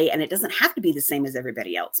 Why? And it doesn't have to be the same as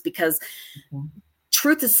everybody else, because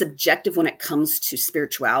truth is subjective when it comes to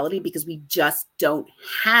spirituality, because we just don't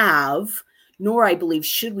have, nor I believe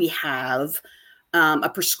should we have, a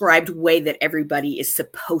prescribed way that everybody is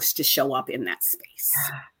supposed to show up in that space.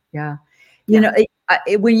 Yeah. You know,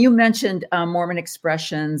 when you mentioned Mormon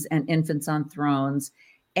Expressions and Infants on Thrones,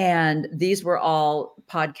 and these were all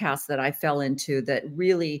podcasts that I fell into that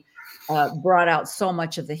really brought out so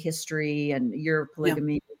much of the history and your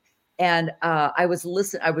polygamy. And I was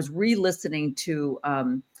re-listening to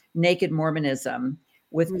Naked Mormonism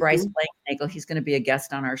with Bryce Blankenagel. He's going to be a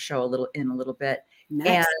guest on our show in a little bit.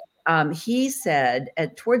 Nice. And he said,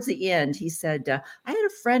 towards the end, he said, I had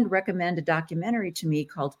a friend recommend a documentary to me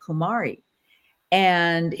called Kumari.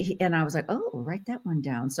 And I was like, oh, write that one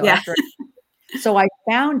down. So so I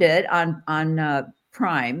found it on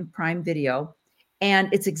Prime Video.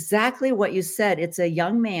 And it's exactly what you said. It's a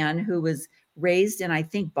young man who was raised in, I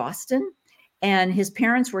think, Boston, and his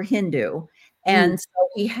parents were Hindu. And so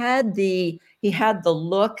he had the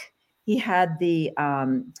look, he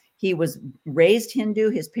was raised Hindu.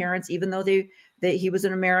 His parents, even though he was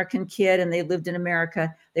an American kid and they lived in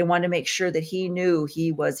America, they wanted to make sure that he knew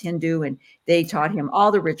he was Hindu, and they taught him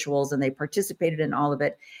all the rituals and they participated in all of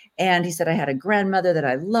it. And he said, I had a grandmother that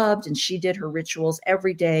I loved, and she did her rituals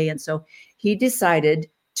every day. And so he decided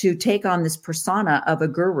to take on this persona of a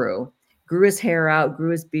guru, grew his hair out,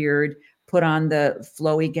 grew his beard, put on the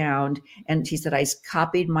flowy gown. And he said, I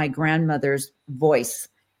copied my grandmother's voice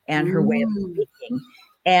and her way of speaking.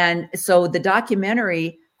 And so the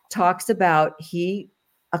documentary talks about he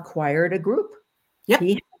acquired a group.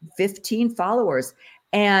 He had 15 followers.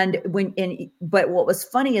 But what was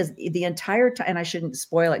funny is the entire time, and I shouldn't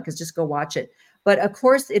spoil it because just go watch it. But of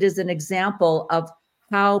course, it is an example of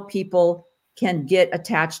how people can get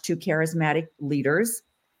attached to charismatic leaders.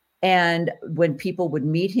 And when people would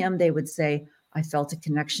meet him, they would say, I felt a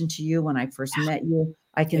connection to you when I first met you.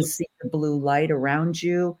 I can see the blue light around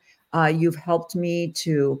you. You've helped me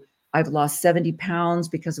I've lost 70 pounds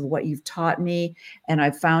because of what you've taught me. And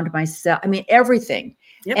I've found myself, I mean, everything.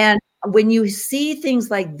 And when you see things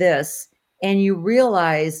like this and you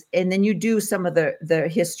realize, and then you do some of the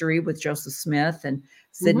history with Joseph Smith and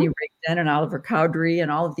Sidney Rigdon and Oliver Cowdery and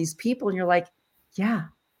all of these people, and you're like, yeah,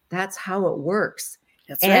 that's how it works.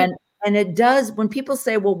 That's right. And it does, when people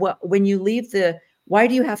say, well, when you leave why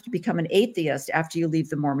do you have to become an atheist after you leave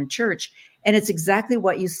the Mormon church? And it's exactly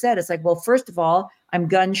what you said. It's like, well, first of all, I'm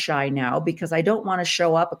gun shy now because I don't want to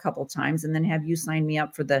show up a couple of times and then have you sign me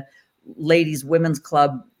up for the ladies' women's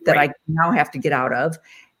club that I now have to get out of.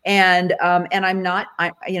 And I'm not,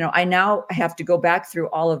 I now have to go back through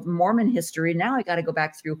all of Mormon history. Now I got to go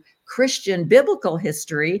back through Christian biblical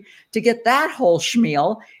history to get that whole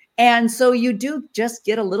schmeal. And so you do just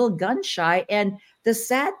get a little gun shy. And the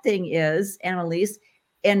sad thing is, Annalise,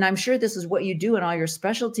 and I'm sure this is what you do in all your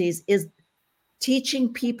specialties, is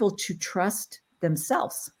teaching people to trust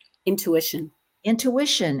themselves. Intuition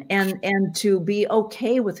and to be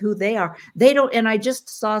okay with who they are. They don't. And I just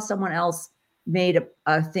saw someone else made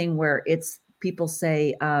a thing where it's people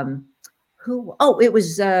say, it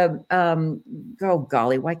was,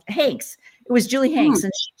 Hanks. It was Julie Hanks.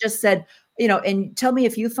 And she just said, and tell me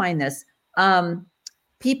if you find this,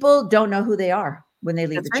 people don't know who they are when they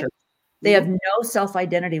leave the church. They have no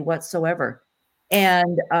self-identity whatsoever.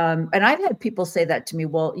 And I've had people say that to me.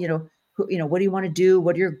 Well, what do you want to do?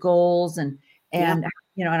 What are your goals? And and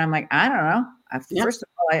I'm like, I don't know. First of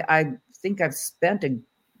all, I think I've spent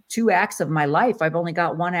 2 acts of my life. I've only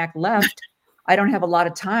got 1 act left. I don't have a lot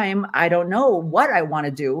of time. I don't know what I want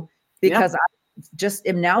to do because I just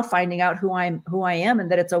am now finding out who I am and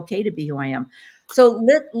that it's okay to be who I am. So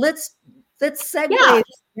let's segue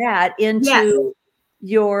that into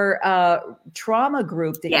your trauma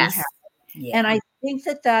group that you have. Yeah. And I think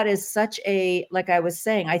that is such like I was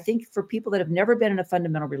saying, I think for people that have never been in a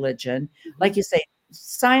fundamental religion, like you say,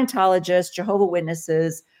 Scientologists, Jehovah's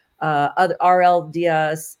Witnesses, other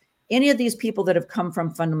RLDS, any of these people that have come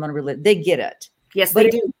from fundamental religion, they get it. Yes, but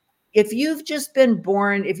they do. If you've just been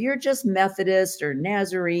born, if you're just Methodist or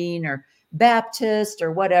Nazarene or Baptist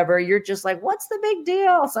or whatever, you're just like, what's the big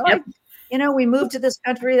deal? So we moved to this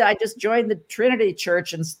country. I just joined the Trinity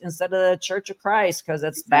Church instead of the Church of Christ because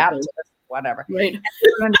it's Baptist, whatever. Right.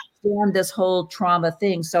 And I understand this whole trauma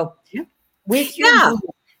thing. So with your group,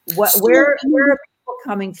 where are people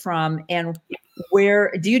coming from, and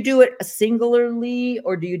where do you do it singularly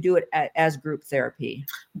or do you do it as group therapy?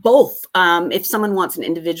 Both. If someone wants an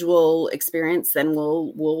individual experience, then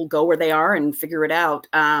we'll go where they are and figure it out.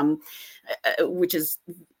 Which is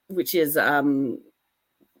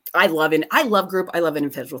I love group. I love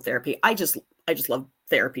individual therapy. I just love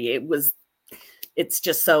therapy. It's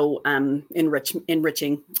just so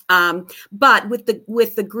enriching. But with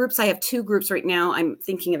the groups, I have 2 groups right now. I'm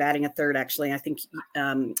thinking of adding a third, actually. I think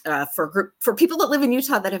for people that live in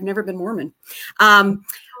Utah that have never been Mormon.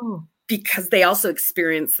 Because they also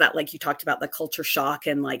experience that, like you talked about, the culture shock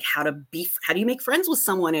and like how do you make friends with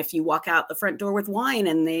someone if you walk out the front door with wine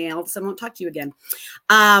and they all of a sudden won't talk to you again.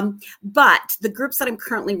 But the groups that I'm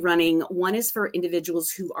currently running, one is for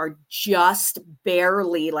individuals who are just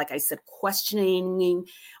barely, like I said, questioning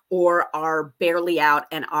or are barely out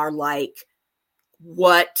and are like,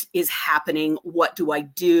 what is happening? What do I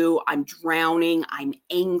do? I'm drowning. I'm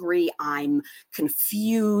angry. I'm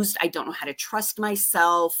confused. I don't know how to trust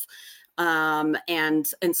myself. And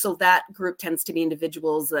so that group tends to be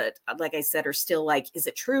individuals that, like I said, are still like, is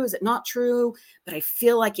it true? Is it not true? But I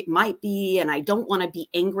feel like it might be, and I don't want to be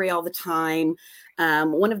angry all the time.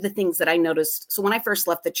 One of the things that I noticed, so when I first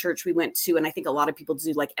left the church, we went to, and I think a lot of people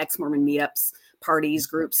do like ex-Mormon meetups, parties,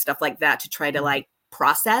 groups, stuff like that to try to like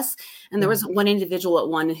process. And there was one individual at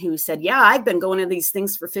one who said, yeah, I've been going to these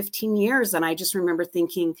things for 15 years. And I just remember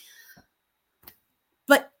thinking,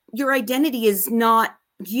 but your identity is not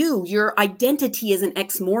you. Your identity is an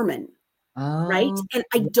ex-Mormon, right? And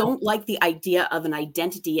I don't like the idea of an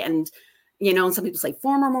identity. And, and some people say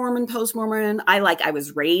former Mormon, post-Mormon. I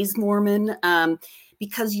was raised Mormon,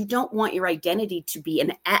 because you don't want your identity to be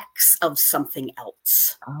an ex of something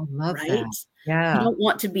else. I love right? that. Yeah. You don't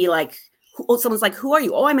want to be like, someone's like, who are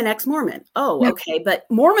you? Oh, I'm an ex-Mormon. Oh, okay. But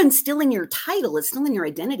Mormon's still in your title. It's still in your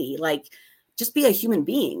identity. Like, just be a human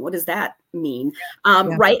being. What does that mean?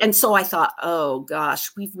 Right. And so I thought, oh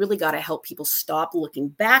gosh, we've really got to help people stop looking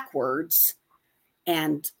backwards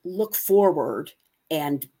and look forward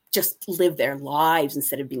and just live their lives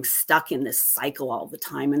instead of being stuck in this cycle all the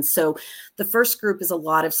time. And so the first group is a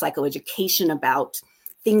lot of psychoeducation about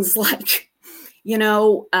things like,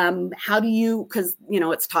 how do you, because,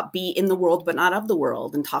 it's taught be in the world, but not of the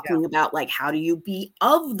world, and talking about like, how do you be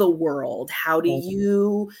of the world? How do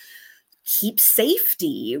you keep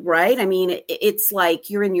safety, right? I mean, it's like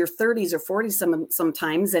you're in your 30s or 40s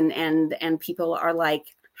sometimes, and people are like,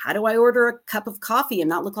 how do I order a cup of coffee and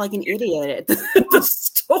not look like an idiot at the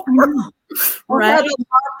store? Right? I don't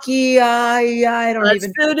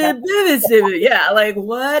even. Yeah, like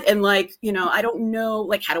what? And like, I don't know,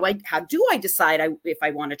 like, how do I decide if I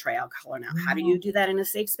want to try alcohol or not? How do you do that in a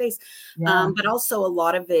safe space? But also a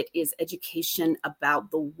lot of it is education about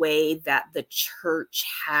the way that the church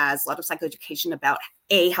has a lot of psychoeducation about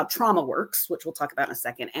A, how trauma works, which we'll talk about in a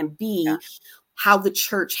second, and B, how the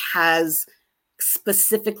church has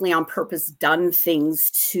specifically on purpose done things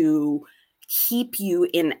to keep you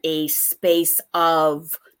in a space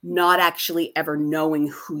of not actually ever knowing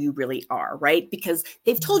who you really are, right? Because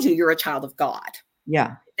they've told you you're a child of God.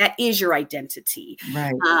 Yeah. That is your identity.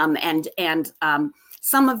 Right. And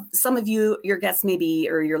some of you, your guests maybe,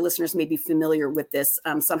 or your listeners may be familiar with this.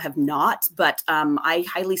 Some have not, but I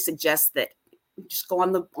highly suggest that just go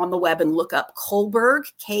on the web and look up Kohlberg,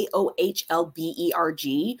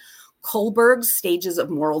 Kohlberg, Kohlberg's Stages of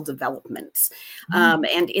Moral Development.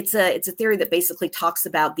 And it's a theory that basically talks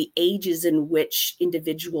about the ages in which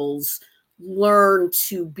individuals learn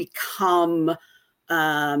to become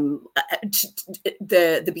the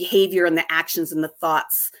behavior and the actions and the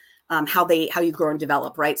thoughts, how you grow and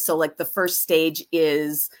develop, right? So like the first stage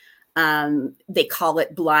is, they call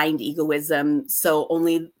it blind egoism. So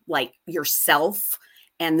only like yourself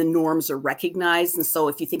and the norms are recognized. And so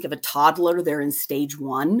if you think of a toddler, they're in stage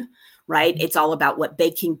 1, right? It's all about what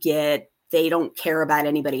they can get. They don't care about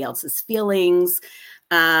anybody else's feelings,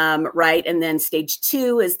 right? And then stage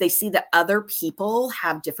 2 is they see that other people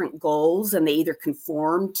have different goals and they either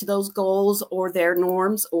conform to those goals or their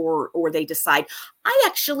norms, or they decide, I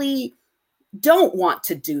actually don't want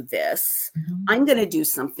to do this. I'm going to do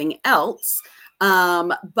something else.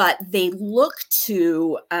 But they look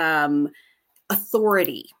to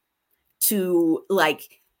authority to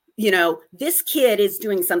like, this kid is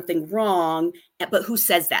doing something wrong, but who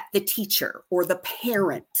says that? The teacher or the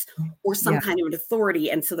parent or some kind of an authority.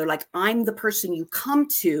 And so they're like, I'm the person you come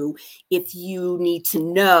to if you need to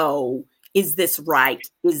know is this right?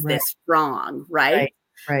 Is Right. this wrong? Right.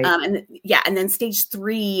 Right. And then stage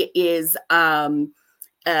 3 is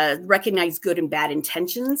recognize good and bad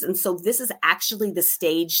intentions. And so this is actually the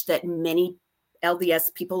stage that many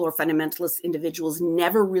LDS people or fundamentalist individuals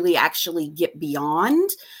never really actually get beyond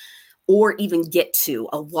or even get to.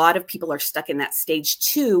 A lot of people are stuck in that stage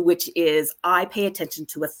 2, which is I pay attention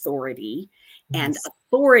to authority, and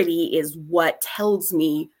authority is what tells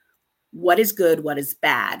me what is good, what is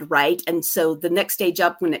bad, right? And so the next stage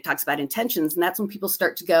up, when it talks about intentions, and that's when people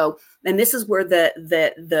start to go, and this is where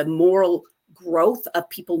the moral growth of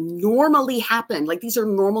people normally happen. Like these are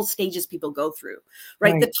normal stages people go through,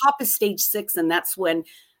 right? The top is stage 6, and that's when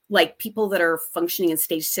like people that are functioning in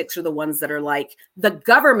stage 6 are the ones that are like, the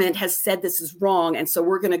government has said this is wrong, and so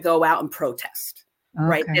we're going to go out and protest.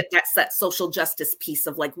 Right. That's that social justice piece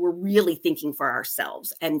of like, we're really thinking for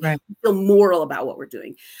ourselves and feel moral about what we're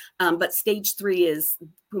doing. But stage 3 is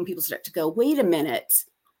when people start to go, wait a minute.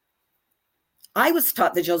 I was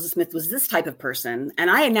taught that Joseph Smith was this type of person, and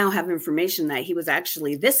I now have information that he was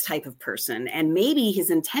actually this type of person. And maybe his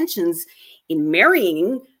intentions in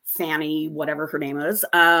marrying Fanny, whatever her name is,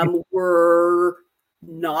 were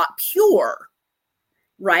not pure.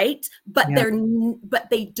 Right. But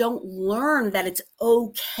they don't learn that it's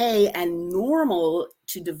okay and normal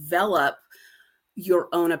to develop your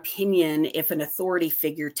own opinion if an authority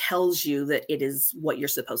figure tells you that it is what you're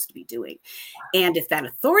supposed to be doing. And if that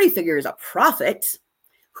authority figure is a prophet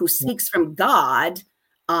who speaks from God,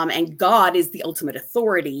 and God is the ultimate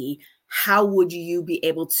authority, how would you be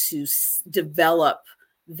able to develop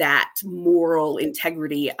that moral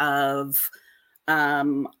integrity of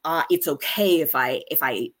it's okay if I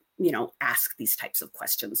ask these types of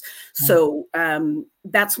questions. So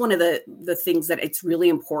that's one of the things that it's really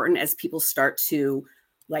important as people start to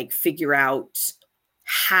like figure out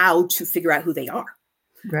how to figure out who they are.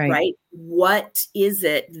 Right. What is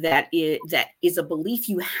it that is a belief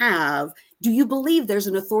you have? Do you believe there's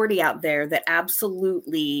an authority out there that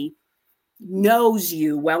absolutely knows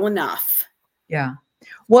you well enough? Yeah.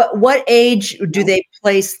 What age do they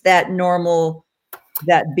place that normal,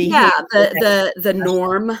 that behavior? Yeah, the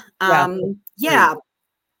norm.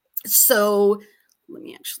 So let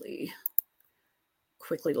me actually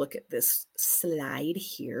quickly look at this slide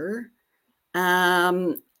here. I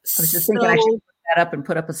was just thinking I should put that up and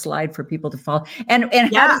put up a slide for people to follow. And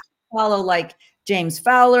how do you follow like James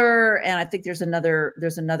Fowler? And I think there's another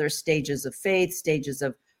stages of faith, stages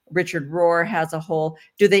of Richard Rohr has a whole.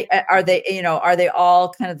 Are they all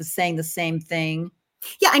kind of saying the same thing?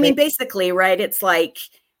 Yeah, I mean, basically, right? It's like,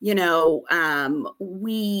 we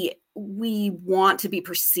want to be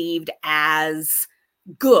perceived as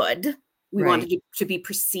good. We want to be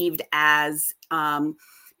perceived as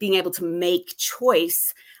being able to make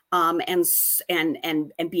choice and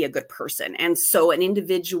be a good person. And so an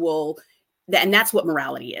individual, and that's what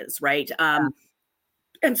morality is, right?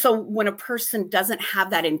 And so when a person doesn't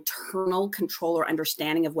have that internal control or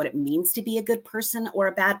understanding of what it means to be a good person or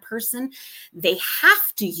a bad person, they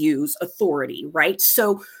have to use authority, right?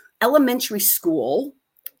 So elementary school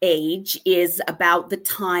age is about the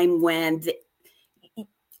time when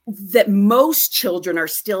that most children are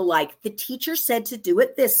still like, the teacher said to do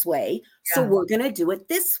it this way, so we're going to do it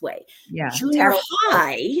this way. Junior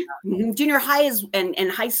high is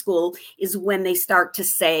and high school is when they start to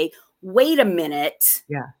say, wait a minute.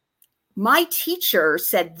 My teacher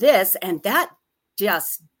said this, and that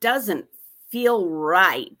just doesn't feel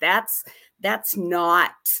right. That's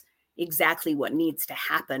not exactly what needs to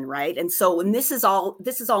happen, right? And so, and this is all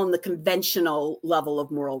in the conventional level of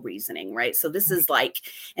moral reasoning, right? So this is like,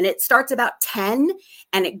 and it starts about 10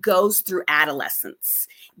 and it goes through adolescence.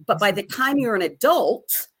 But by the time you're an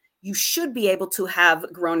adult, you should be able to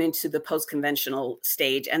have grown into the post-conventional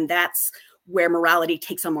stage, and that's where morality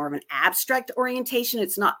takes on more of an abstract orientation.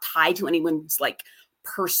 It's not tied to anyone's like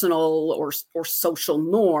personal or social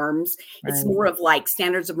norms. It's more of like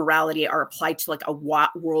standards of morality are applied to like a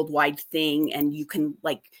worldwide thing, and you can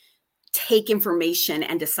like take information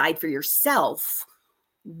and decide for yourself,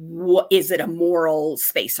 what is it a moral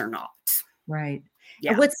space or not? Right.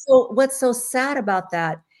 Yeah. And what's so sad about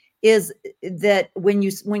that is that when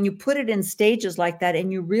you put it in stages like that,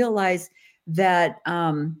 and you realize that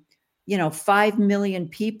 5 million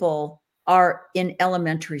people are in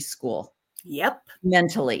elementary school. Yep.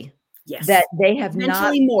 Mentally. Yes. That they have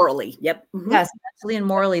mentally, morally. Yep. Mm-hmm. Yes. Mentally and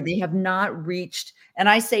morally, they have not reached. And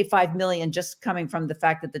I say 5 million, just coming from the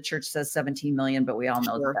fact that the church says 17 million, but we all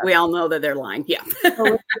know that. We all know that they're lying. Yeah. So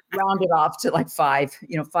let's round it off to like 5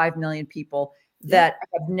 million people that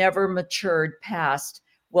have never matured past.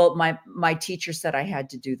 Well, my teacher said I had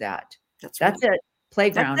to do that. That's it.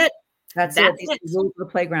 Playground. That's it. That's That's it. These it. are the rules of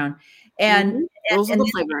the playground. And, Mhm. and, Rules of and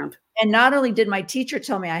the playground. and not only did my teacher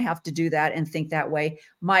tell me I have to do that and think that way,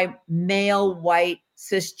 my male, white,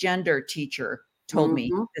 cisgender teacher told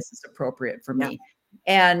me Mhm. this is appropriate for Yeah. me.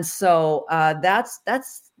 And so that's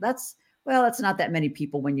well, it's not that many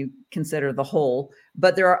people when you consider the whole,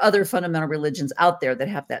 but there are other fundamental religions out there that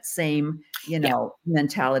have that same,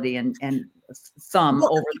 mentality and thumb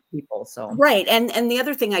Well, over the people. So right. And the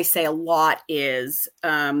other thing I say a lot is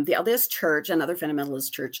the LDS Church and other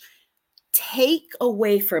fundamentalist church take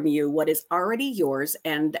away from you what is already yours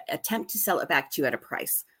and attempt to sell it back to you at a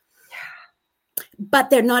price. But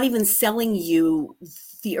they're not even selling you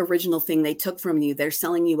the original thing they took from you. They're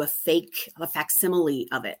selling you a facsimile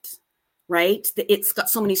of it, right? It's got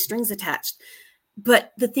so many strings attached.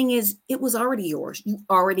 But the thing is, it was already yours. You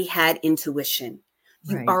already had intuition.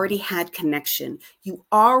 You Right. already had connection. You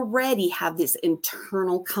already have this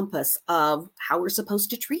internal compass of how we're supposed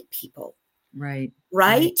to treat people. right.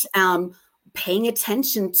 Right? Paying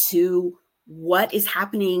attention to what is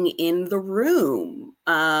happening in the room,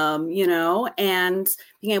 and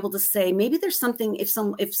being able to say, maybe there's something, if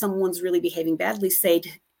someone's really behaving badly, say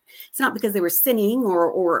it's not because they were sinning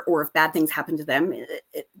or if bad things happen to them.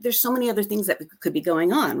 There's so many other things that could be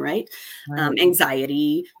going on, right? Right.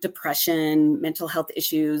 Anxiety, depression, mental health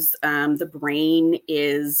issues. The brain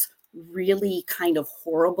is really kind of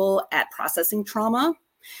horrible at processing trauma.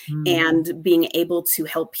 And being able to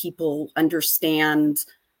help people understand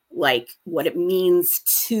like what it means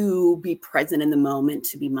to be present in the moment,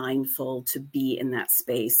 to be mindful, to be in that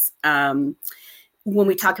space. When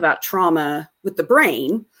we talk about trauma with the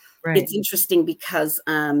brain, Right. it's interesting because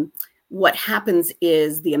what happens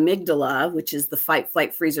is the amygdala, which is the fight,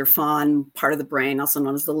 flight, freeze, or fawn part of the brain, also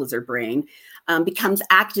known as the lizard brain, becomes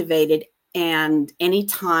activated. And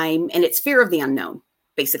anytime, and it's fear of the unknown.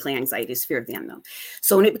 Basically, anxiety is fear of the unknown.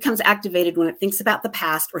 So when it becomes activated, when it thinks about the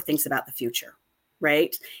past or thinks about the future,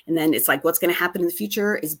 right? And then it's like, what's going to happen in the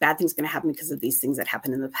future is bad things going to happen because of these things that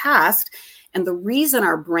happened in the past. And the reason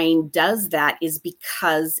our brain does that is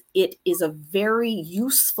because it is a very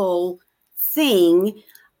useful thing.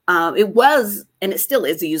 It was, and it still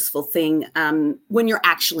is a useful thing when you're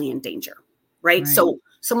actually in danger, right? So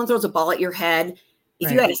someone throws a ball at your head.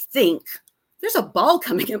 If you had to think, there's a ball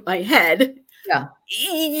coming at my head,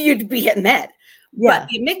 you'd be hitting that. But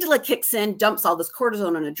the amygdala kicks in, dumps all this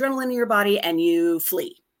cortisol and adrenaline in your body, and you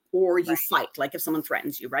flee or you fight, like if someone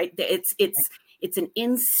threatens you, right? It's an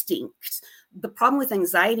instinct. The problem with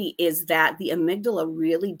anxiety is that the amygdala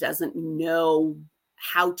really doesn't know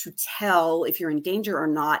how to tell if you're in danger or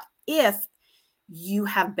not, if you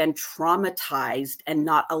have been traumatized and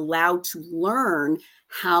not allowed to learn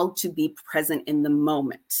how to be present in the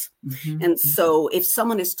moment. And so if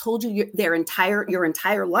someone has told you your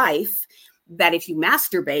entire life that if you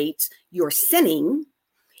masturbate, you're sinning,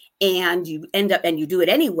 and you end up and you do it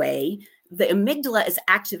anyway, the amygdala is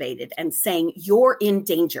activated and saying you're in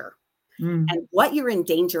danger. And what you're in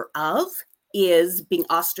danger of is being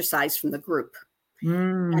ostracized from the group.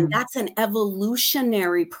 And that's an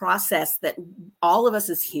evolutionary process that all of us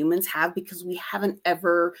as humans have, because we haven't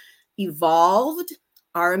ever evolved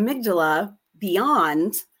our amygdala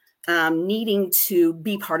beyond needing to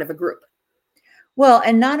be part of a group. Well,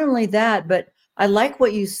 and not only that, but I like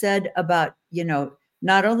what you said about,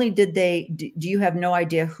 not only did do you have no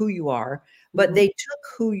idea who you are, but they took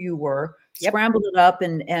who you were, scrambled it up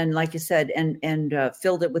and like you said, and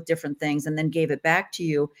filled it with different things and then gave it back to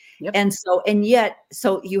you. And so,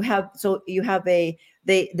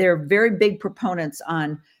 they're very big proponents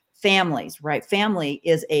on families, right? Family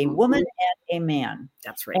is a woman and a man.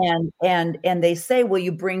 That's right. And they say, well,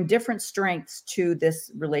 you bring different strengths to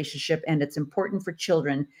this relationship, and it's important for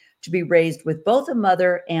children to be raised with both a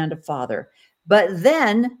mother and a father. But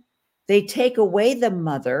then they take away the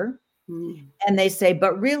mother and they say,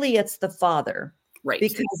 but really it's the father. Right.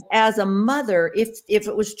 Because as a mother, if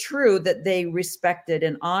it was true that they respected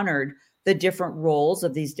and honored the different roles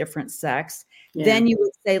of these different sex, then you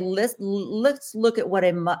would say, let's look at what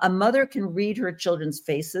a mother can read her children's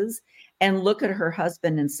faces and look at her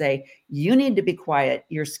husband and say, you need to be quiet.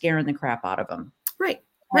 You're scaring the crap out of them. Right.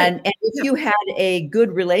 And if you had a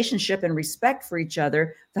good relationship and respect for each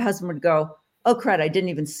other, the husband would go, oh, crud, I didn't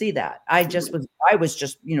even see that. I was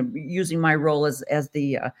just, using my role as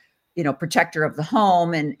the, protector of the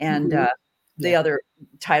home and the other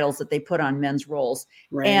titles that they put on men's roles.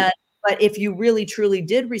 Right. But if you really, truly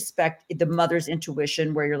did respect the mother's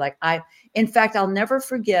intuition, where you're like, in fact, I'll never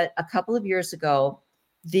forget a couple of years ago,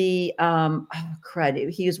 he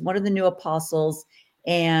was one of the new apostles,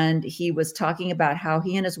 and he was talking about how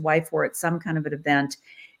he and his wife were at some kind of an event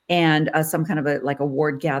and some kind of a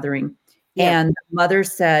ward gathering. And the mother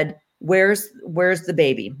said, where's the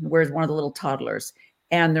baby? Where's one of the little toddlers?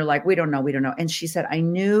 And they're like, we don't know. And she said, I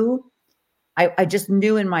just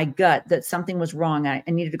knew in my gut that something was wrong. I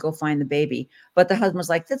needed to go find the baby. But the husband was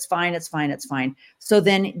like, that's fine. It's fine. It's fine. So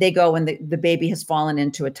then they go and the baby has fallen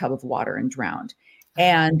into a tub of water and drowned.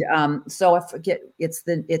 And so I forget,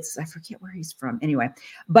 I forget where he's from anyway,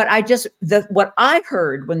 but what I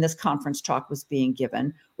heard when this conference talk was being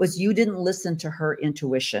given was you didn't listen to her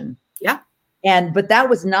intuition. Yeah. But that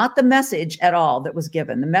was not the message at all that was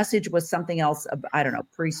given. The message was something else. I don't know,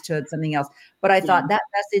 priesthood, something else. But I thought that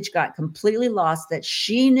message got completely lost, that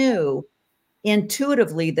she knew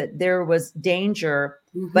intuitively that there was danger,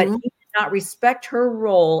 but he did not respect her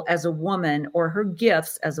role as a woman or her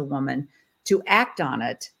gifts as a woman to act on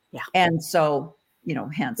it. Yeah. And so,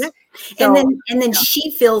 hence. Yeah. So, and then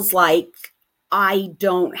she feels like I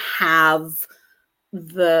don't have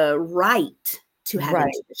the right to have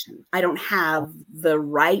intuition. I don't have the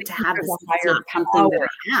right to have this. It's not something that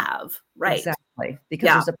I have. Right. Exactly.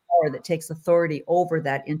 Because there's a power that takes authority over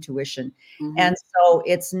that intuition. And so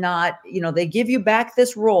it's not, they give you back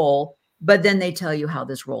this role, but then they tell you how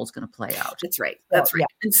this role is going to play out. That's right. That's right. Yeah.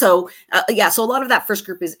 And so, so a lot of that first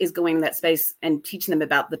group is going in that space and teaching them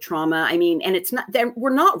about the trauma. I mean, and it's not,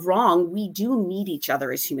 we're not wrong. We do need each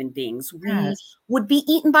other as human beings. We would be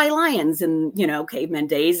eaten by lions in, caveman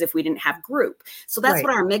days if we didn't have group. So that's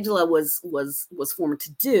what our amygdala was formed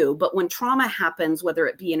to do. But when trauma happens, whether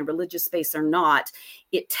it be in a religious space or not,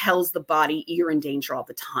 it tells the body you're in danger all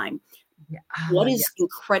the time. Yeah. What is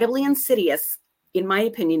incredibly insidious, in my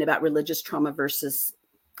opinion, about religious trauma versus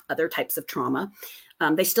other types of trauma.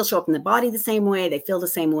 They still show up in the body the same way. They feel the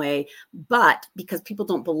same way. But because people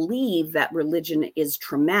don't believe that religion is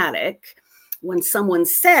traumatic, when someone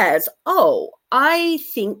says, oh, I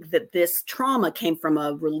think that this trauma came from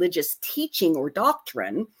a religious teaching or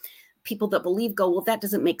doctrine, people that believe go, well, that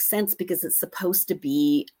doesn't make sense because it's supposed to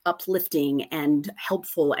be uplifting and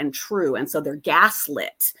helpful and true. And so they're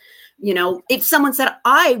gaslit. If someone said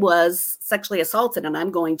I was sexually assaulted and I'm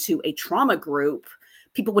going to a trauma group,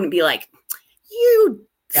 people wouldn't be like, you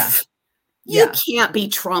can't be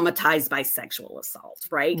traumatized by sexual assault.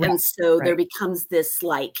 Right. And so there becomes this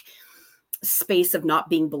space of not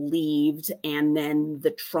being believed. And then the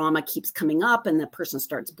trauma keeps coming up and the person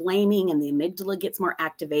starts blaming and the amygdala gets more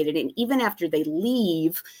activated. And even after they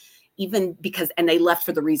leave, and they left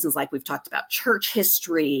for the reasons like we've talked about, church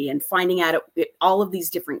history and finding out all of these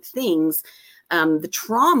different things, the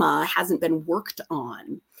trauma hasn't been worked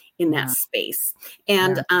on in that space.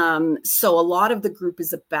 And so a lot of the group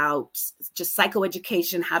is about just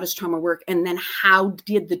psychoeducation. How does trauma work? And then how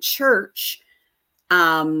did the church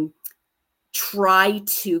try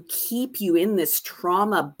to keep you in this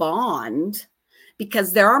trauma bond?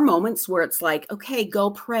 Because there are moments where it's like, okay,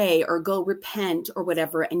 go pray or go repent or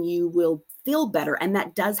whatever, and you will feel better. And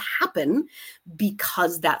that does happen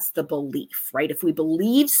because that's the belief, right? If we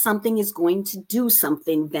believe something is going to do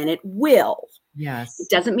something, then it will. Yes. It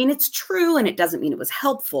doesn't mean it's true and it doesn't mean it was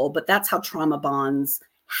helpful, but that's how trauma bonds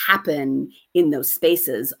happen in those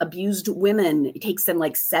spaces. Abused women, it takes them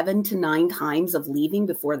 7 to 9 times of leaving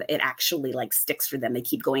before it actually sticks for them. They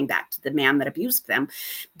keep going back to the man that abused them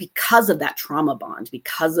because of that trauma bond,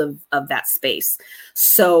 because of that space.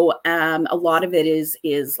 So a lot of it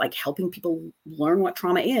is helping people learn what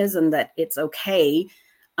trauma is and that it's okay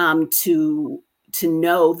to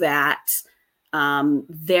know that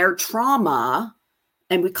their trauma,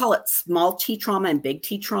 and we call it small T trauma and big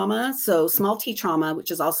T trauma. So small T trauma,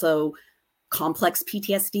 which is also complex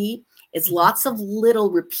PTSD, is lots of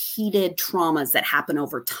little repeated traumas that happen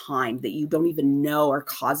over time that you don't even know are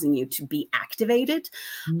causing you to be activated.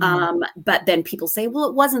 But then people say, well,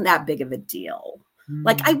 it wasn't that big of a deal.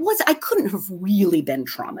 I couldn't have really been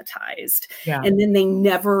traumatized. Yeah. And then they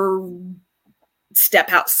never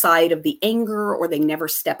step outside of the anger, or they never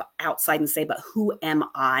step outside and say, but who am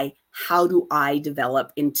I? How do I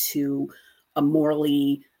develop into a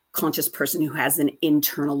morally conscious person who has an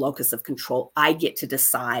internal locus of control? I get to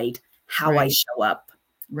decide how I show up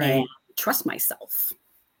and trust myself.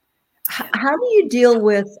 How do you deal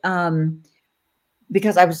with,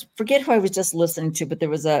 because forget who I was just listening to, but there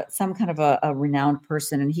was some kind of a renowned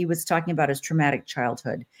person, and he was talking about his traumatic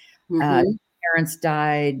childhood. Parents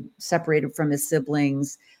died, separated from his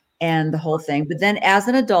siblings, and the whole thing. But then as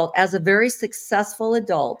an adult, as a very successful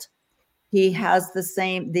adult, he has the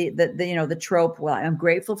same, the trope, well, I'm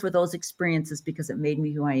grateful for those experiences because it made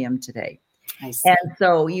me who I am today. And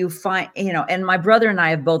so you find, and my brother and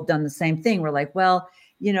I have both done the same thing. We're like, well,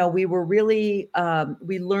 we were really,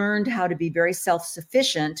 we learned how to be very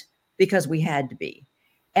self-sufficient because we had to be.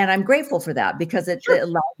 And I'm grateful for that because it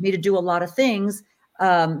allowed me to do a lot of things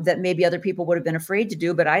that maybe other people would have been afraid to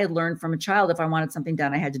do. But I had learned from a child, if I wanted something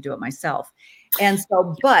done, I had to do it myself. And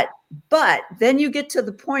so, but then you get to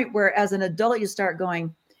the point where as an adult, you start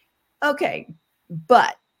going, okay,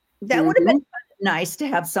 but that would have been nice to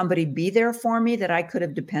have somebody be there for me that I could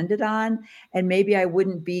have depended on. And maybe I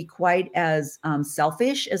wouldn't be quite as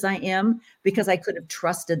selfish as I am because I could have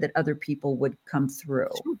trusted that other people would come through.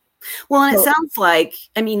 Well, and it sounds like,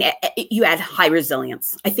 I mean, you had high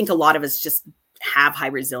resilience. I think a lot of us just have high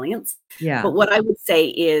resilience. Yeah. But what I would say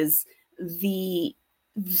is the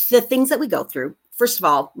things that we go through, first of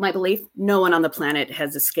all, my belief, no one on the planet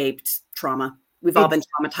has escaped trauma. We've all been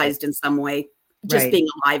traumatized in some way. Just being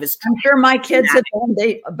alive is I'm sure my kids have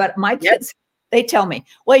been, but my kids, they tell me,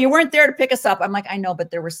 well, you weren't there to pick us up. I'm like, I know, but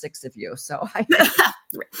there were 6 of you. So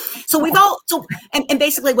we've all, and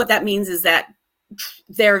basically what that means is that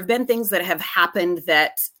there have been things that have happened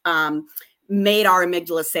that made our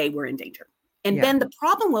amygdala say we're in danger. And then the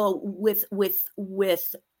problem with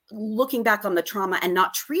looking back on the trauma and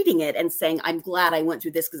not treating it and saying, I'm glad I went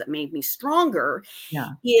through this because it made me stronger,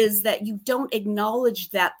 is that you don't acknowledge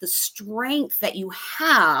that the strength that you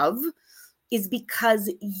have is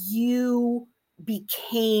because you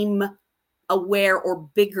became aware or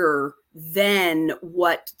bigger than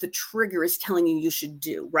what the trigger is telling you should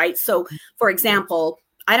do, right? So, for example,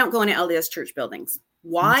 I don't go into LDS church buildings.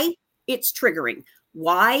 Why? It's triggering.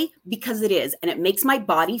 Why? Because it is. And it makes my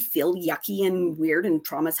body feel yucky and weird, and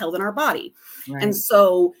trauma is held in our body. Right. And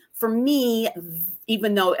so for me,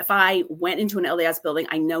 even though if I went into an LDS building,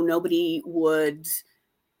 I know nobody would,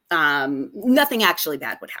 nothing actually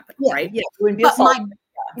bad would happen, right?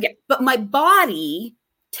 Yeah. But my body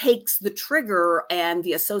takes the trigger and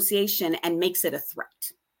the association and makes it a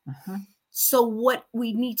threat. So what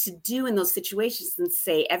we need to do in those situations and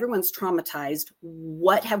say, everyone's traumatized.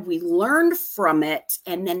 What have we learned from it?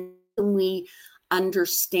 And then we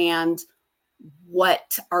understand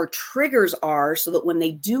what our triggers are so that when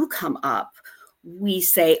they do come up, we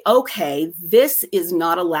say, okay, this is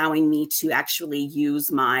not allowing me to actually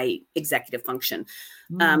use my executive function.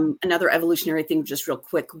 Another evolutionary thing, just real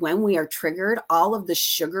quick, when we are triggered, all of the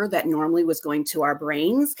sugar that normally was going to our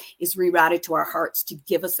brains is rerouted to our hearts to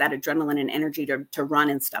give us that adrenaline and energy to run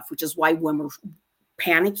and stuff, which is why when we're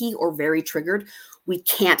panicky or very triggered, we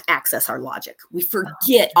can't access our logic. We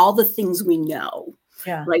forget all the things we know,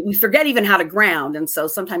 right? We forget even how to ground. And so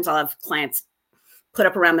sometimes I'll have clients put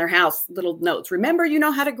up around their house little notes. Remember, you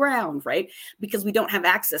know how to ground, right? Because we don't have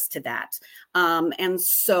access to that. And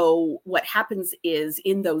so what happens is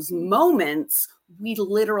in those moments, we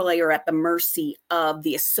literally are at the mercy of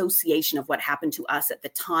the association of what happened to us at the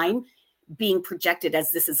time being projected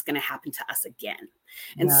as this is going to happen to us again.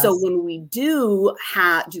 And so when we do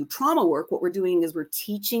trauma work, what we're doing is we're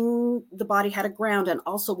teaching the body how to ground, and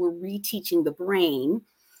also we're reteaching the brain.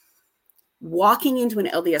 Walking into an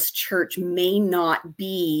LDS church may not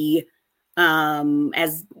be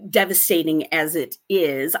as devastating as it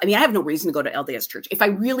is. I mean, I have no reason to go to LDS church. If I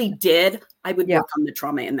really did, I would work on the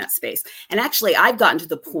trauma in that space. And actually, I've gotten to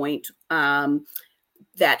the point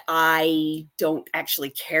that I don't actually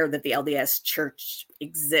care that the LDS church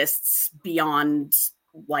exists beyond,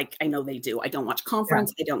 like, I know they do. I don't watch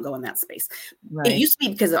conference. I don't go in that space. It used to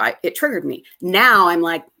be because it triggered me. Now I'm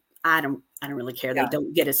like, I don't really care. They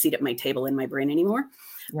don't get a seat at my table in my brain anymore.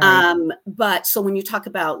 But so when you talk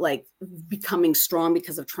about like becoming strong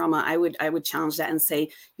because of trauma, I would challenge that and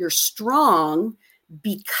say you're strong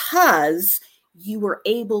because you were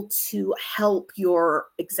able to help your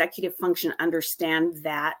executive function understand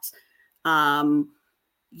that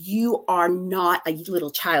you are not a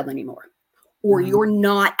little child anymore, or you're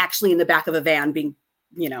not actually in the back of a van being,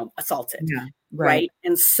 assaulted. Right.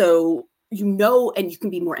 And so, and you can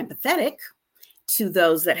be more empathetic to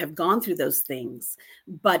those that have gone through those things,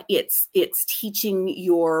 but it's teaching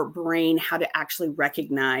your brain how to actually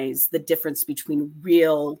recognize the difference between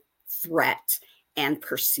real threat and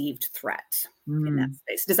perceived threat in that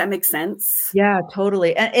space. Does that make sense? Yeah,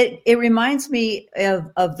 totally. And it reminds me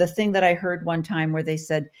of the thing that I heard one time where they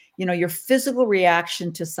said, your physical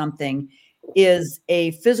reaction to something is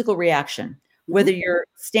a physical reaction. Whether you're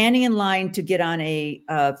standing in line to get on a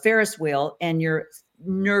Ferris wheel and you're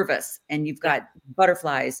nervous and you've got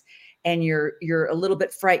butterflies and you're a little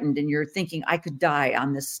bit frightened and you're thinking, I could die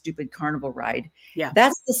on this stupid carnival ride. Yeah,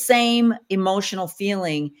 that's the same emotional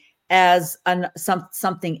feeling as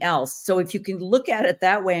something else. So if you can look at it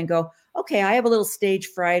that way and go, okay, I have a little stage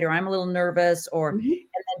fright, or I'm a little nervous, and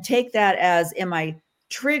then take that as, am I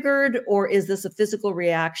triggered, or is this a physical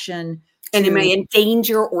reaction? And am I in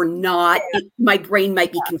danger or not? My brain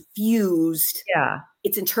might be confused.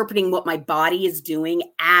 it's interpreting what my body is doing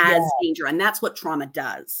as danger. And that's what trauma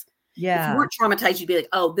does. Yeah. If you weren't traumatized, you'd be like,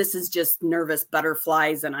 oh, this is just nervous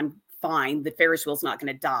butterflies and I'm fine. The Ferris wheel's not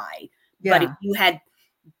going to die. Yeah. But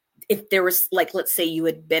if there was, like, let's say you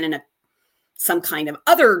had been in some kind of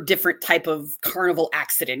other different type of carnival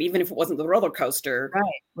accident, even if it wasn't the roller coaster.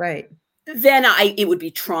 Right. Then it would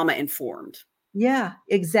be trauma informed. Yeah,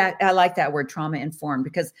 exactly. I like that word, trauma informed,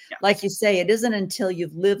 because like you say, it isn't until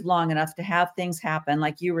you've lived long enough to have things happen.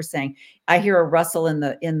 Like you were saying, I hear a rustle in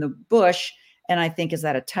the bush and I think, is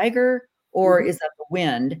that a tiger or is that the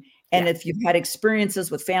wind? And if you've had experiences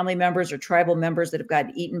with family members or tribal members that have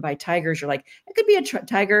gotten eaten by tigers, you're like, it could be a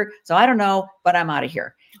tiger. So I don't know, but I'm out of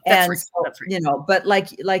here. That's right. You know, but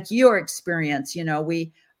like your experience, you know,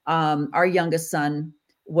 our youngest son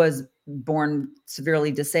was born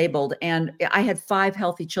severely disabled, and I had 5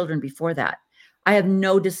 healthy children before that. I have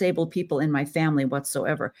no disabled people in my family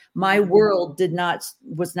whatsoever. My world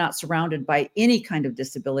was not surrounded by any kind of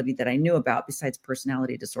disability that I knew about, besides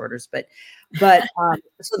personality disorders. But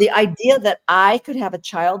so the idea that I could have a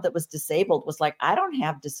child that was disabled was like, I don't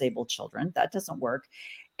have disabled children. That doesn't work.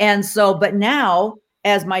 And so, but now,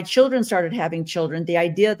 as my children started having children, the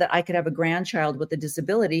idea that I could have a grandchild with a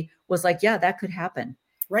disability was like, yeah, that could happen.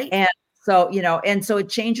 Right. And so, you know, and so it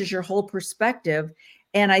changes your whole perspective.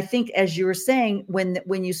 And I think, as you were saying,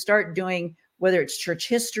 when you start doing, whether it's church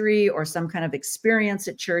history or some kind of experience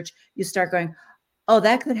at church, you start going, oh,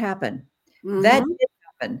 that could happen. That did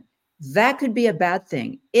happen. That could be a bad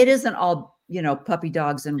thing. It isn't all, you know, puppy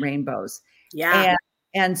dogs and rainbows. Yeah.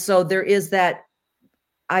 And so there is that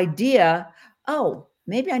idea, oh,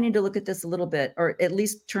 maybe I need to look at this a little bit, or at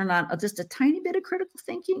least turn on just a tiny bit of critical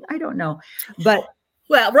thinking. I don't know. But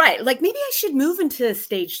well, right. Like, maybe I should move into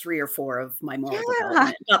stage 3 or 4 of my moral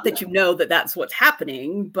development. Not that you know that that's what's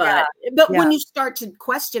happening, but when you start to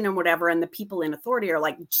question and whatever, and the people in authority are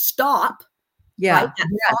like, stop. Yeah. Right? That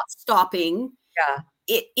thought stopping. Yeah.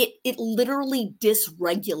 It literally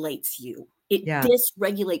dysregulates you. It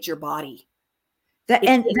dysregulates your body. That's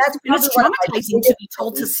traumatizing to be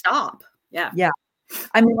told to stop. Yeah. Yeah.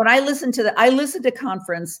 I mean, when I listen to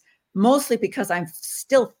conference, mostly because I'm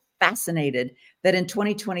still fascinated that in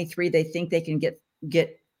 2023, they think they can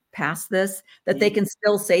get past this, that they can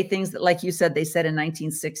still say things that, like you said, they said in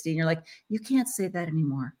 1960, and you're like, you can't say that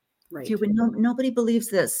anymore. Right. Nobody believes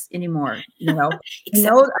this anymore. You know,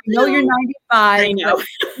 I know you're 95. I know.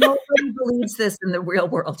 But nobody believes this in the real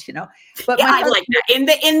world, you know. But I like that. In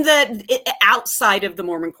the outside of the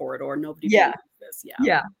Mormon corridor, nobody believes this.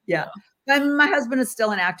 Yeah. And my husband is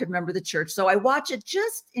still an active member of the church, so I watch it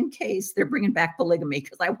just in case they're bringing back polygamy,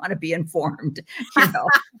 because I want to be informed. You know,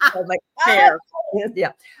 so like, fair.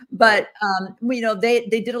 Yeah. But you know, they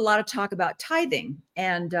did a lot of talk about tithing,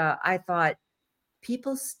 and I thought,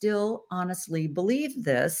 people still honestly believe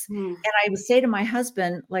this. And I would say to my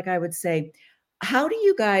husband, like I would say, how do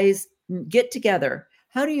you guys get together?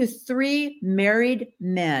 How do you 3 married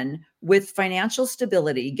men with financial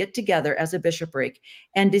stability get together as a bishopric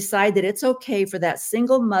and decide that it's okay for that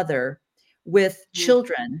single mother with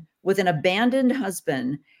children, with an abandoned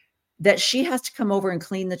husband, that she has to come over and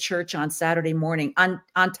clean the church on Saturday morning on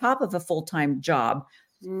top of a full-time job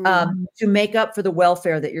to make up for the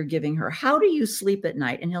welfare that you're giving her? How do you sleep at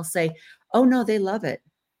night? And he'll say, oh no, they love it.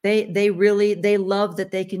 They love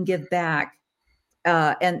that they can give back.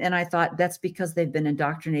 And I thought, that's because they've been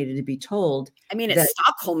indoctrinated to be told. I mean, it's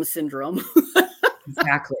Stockholm syndrome.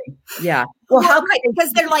 Exactly. Yeah. Well,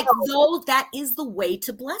 because they're like, no, that is the way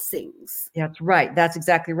to blessings. That's right. That's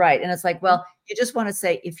exactly right. And it's like, well, you just want to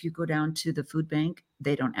say, if you go down to the food bank,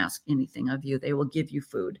 they don't ask anything of you. They will give you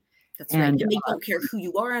food. That's right. And they don't care who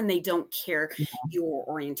you are, and they don't care your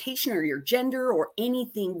orientation or your gender or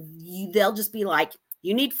anything. They'll just be like,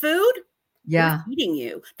 you need food? Yeah. We're feeding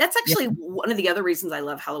you. That's actually one of the other reasons I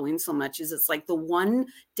love Halloween so much, is it's like the one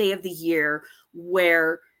day of the year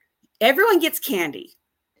where everyone gets candy.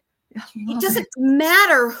 It doesn't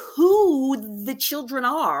matter who the children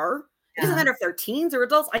are. It doesn't matter if they're teens or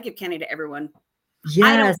adults. I give candy to everyone. Yes.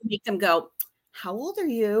 I don't make them go, how old are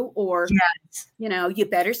you? Or, you know, you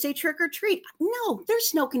better say trick or treat. No,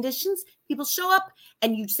 there's no conditions. People show up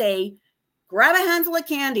and you say, grab a handful of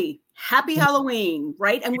candy. Happy Halloween,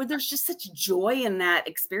 right? And where there's just such joy in that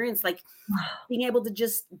experience, like being able to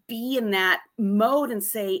just be in that mode and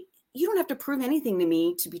say, you don't have to prove anything to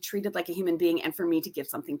me to be treated like a human being and for me to give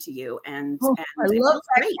something to you. And I love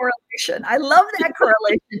that correlation. I love that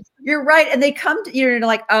correlation. You're right. And they come to you're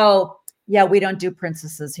like, oh, yeah, we don't do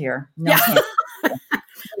princesses here. No.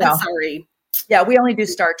 I'm sorry. Yeah, we only do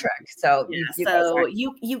Star Trek. So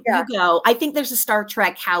you go. I think there's a Star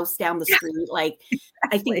Trek house down the street. Like,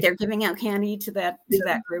 I think they're giving out candy to that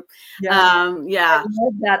group. Yeah. I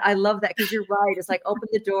love that. I love that because you're right. It's like, open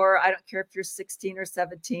the door. I don't care if you're 16 or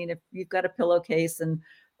 17. If you've got a pillowcase and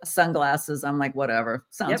sunglasses, I'm like, whatever.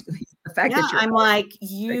 Sounds good. The fact that I'm like,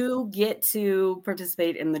 you get to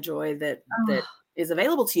participate in the joy that is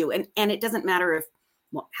available to you, and it doesn't matter if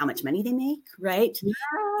how much money they make, right? Yeah.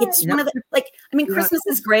 It's one of the, like, I mean, Christmas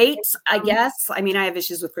is great, I guess. I mean, I have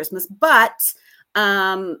issues with Christmas, but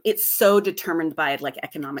it's so determined by like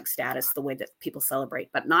economic status, the way that people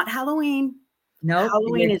celebrate, but not Halloween. No,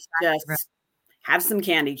 Halloween is just have some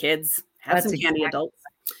candy, kids. Have some candy, adults.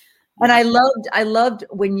 And I loved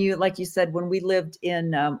when you, like you said, when we lived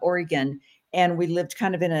in Oregon, and we lived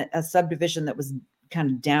kind of in a subdivision that was kind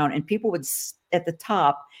of down, and people would at the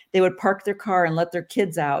top, they would park their car and let their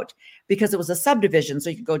kids out because it was a subdivision. So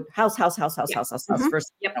you could go house for 3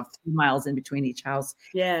 miles in between each house.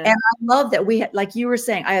 Yeah. And I love that we had, like you were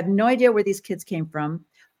saying, I have no idea where these kids came from,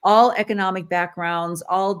 all economic backgrounds,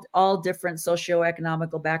 all different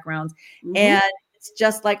socioeconomical backgrounds. And it's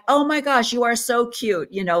just like, oh my gosh, you are so cute.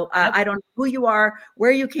 You know, I don't know who you are,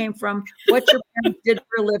 where you came from, what your parents did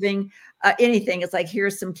for a living, anything. It's like,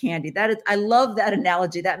 here's some candy. I love that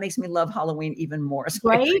analogy. That makes me love Halloween even more. So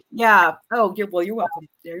right? Yeah. Oh, you're welcome.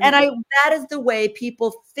 That is the way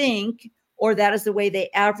people think, or that is the way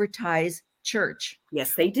they advertise church.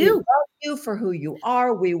 Yes, they do. We love you for who you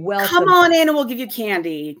are. We welcome. Come on in and we'll give you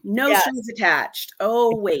candy. No strings attached.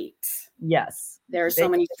 Oh, wait. Yes. There are so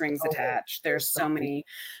many strings attached. There's so many,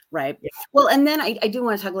 right? Yeah. Well, and then I do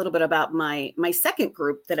want to talk a little bit about my second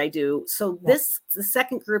group that I do. So the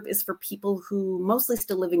second group is for people who mostly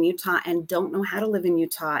still live in Utah and don't know how to live in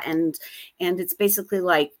Utah. And it's basically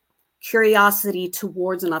like curiosity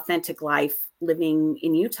towards an authentic life living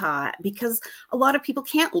in Utah, because a lot of people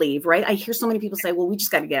can't leave, right? I hear so many people say, well, we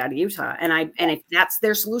just got to get out of Utah. And if that's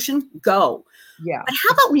their solution, go. Yeah. But how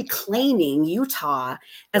about reclaiming Utah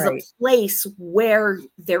as a place where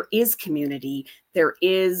there is community, there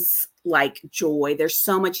is like joy. There's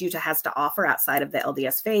so much Utah has to offer outside of the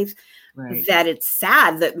LDS faith that it's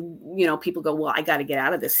sad that, you know, people go, well, I got to get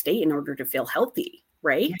out of this state in order to feel healthy.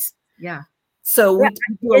 Right. Yeah. So we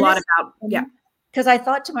do a lot about, because I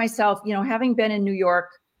thought to myself, you know, having been in New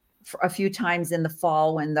York for a few times in the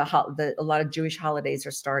fall when a lot of Jewish holidays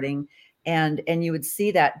are starting, and you would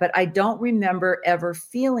see that, but I don't remember ever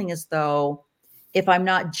feeling as though if I'm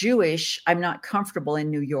not Jewish, I'm not comfortable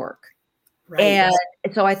in New York. Right. And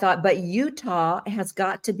so I thought, but Utah has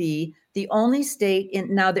got to be the only state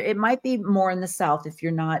it might be more in the South if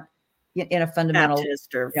you're not in a fundamental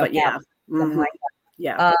Baptist or, something like that.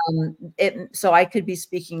 Yeah. So I could be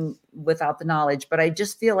speaking without the knowledge, but I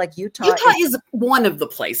just feel like Utah is one of the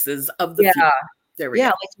places of the few. There we go.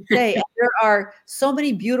 Like you say, there are so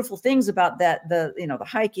many beautiful things about that, the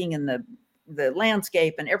hiking and the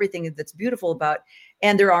landscape and everything that's beautiful about,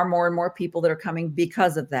 and there are more and more people that are coming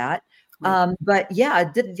because of that. But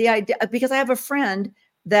the idea, because I have a friend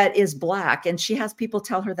that is Black and she has people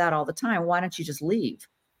tell her that all the time. Why don't you just leave?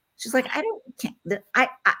 She's like,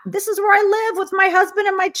 this is where I live with my husband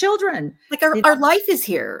and my children. Like our life is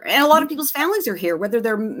here. And a lot of people's families are here, whether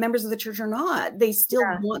they're members of the church or not. They still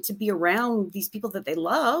want to be around these people that they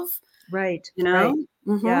love. Right. You know? Right.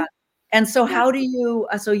 Mm-hmm. Yeah. And so how do you,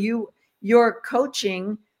 you're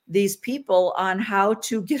coaching these people on how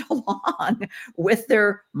to get along with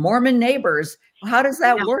their Mormon neighbors. How does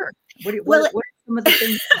that work? What are some of the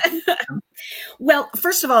things? Well,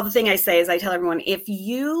 first of all, the thing I say is I tell everyone, if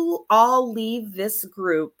you all leave this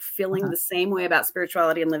group feeling the same way about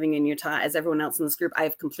spirituality and living in Utah as everyone else in this group, I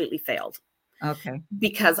have completely failed. Okay.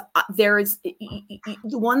 Because there is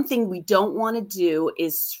the one thing we don't want to do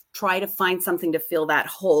is try to find something to fill that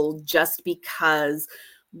hole just because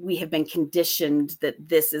we have been conditioned that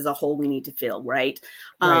this is a hole we need to fill, right?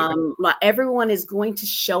 Everyone is going to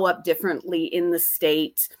show up differently in the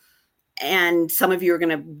state. And some of you are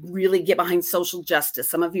going to really get behind social justice.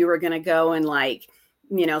 Some of you are going to go and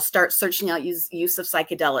start searching out use of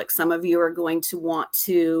psychedelics. Some of you are going to want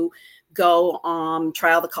to go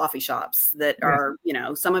try all the coffee shops that are,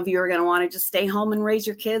 some of you are going to want to just stay home and raise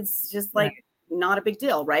your kids, just like not a big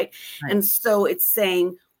deal. Right. And so it's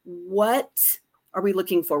saying, what are we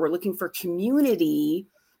looking for? We're looking for community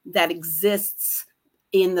that exists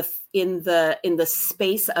in the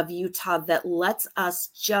space of Utah that lets us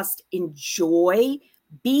just enjoy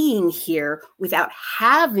being here without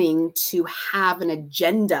having to have an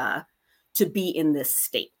agenda to be in this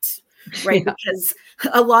state, right? Because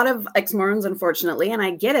a lot of ex-Mormons, unfortunately, and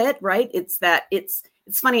I get it, right? It's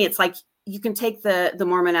funny. It's like you can take the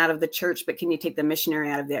Mormon out of the church, but can you take the missionary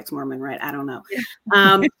out of the ex-Mormon? Right? I don't know.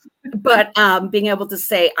 But being able to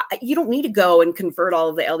say, you don't need to go and convert all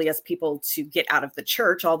of the LDS people to get out of the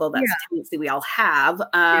church, although that's a tendency we all have.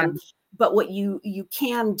 But what you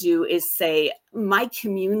can do is say, my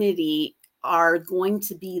community are going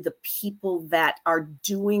to be the people that are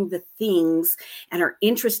doing the things and are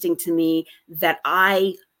interesting to me, that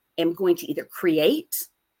I am going to either create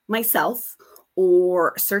myself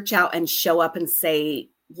or search out and show up and say,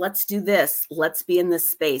 let's do this. Let's be in this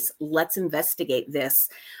space. Let's investigate this.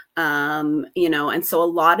 And so a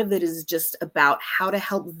lot of it is just about how to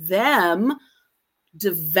help them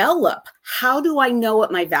develop. How do I know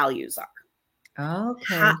what my values are?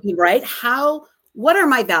 Okay. Right? What are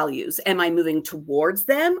my values? Am I moving towards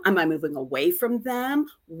them? Am I moving away from them?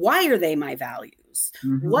 Why are they my values?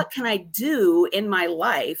 Mm-hmm. What can I do in my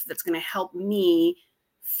life that's going to help me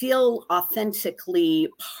feel authentically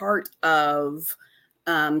part of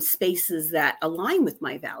spaces that align with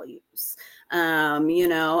my values? And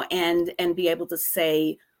be able to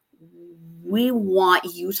say, we want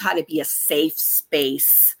Utah to be a safe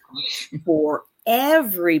space for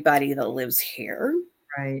everybody that lives here.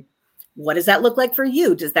 Right. What does that look like for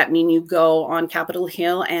you? Does that mean you go on Capitol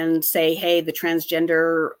Hill and say, hey, the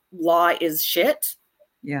transgender law is shit?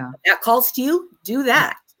 Yeah. If that calls to you, do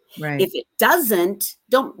that. Right. If it doesn't,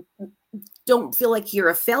 don't feel like you're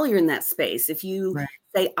a failure in that space. If you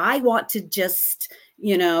say, I want to just,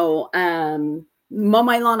 mow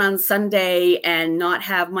my lawn on Sunday and not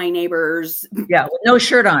have my neighbors. Yeah. With no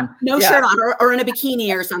shirt on. Shirt on, or in a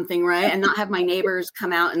bikini or something. Right. And not have my neighbors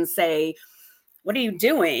come out and say, what are you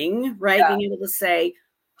doing? Right. Yeah. Being able to say,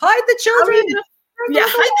 hide the children. Hide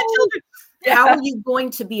the children. Yeah. How are you going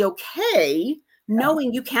to be okay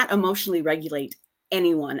knowing you can't emotionally regulate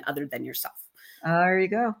anyone other than yourself? There you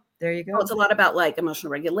go. It's a lot about like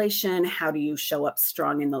emotional regulation. How do you show up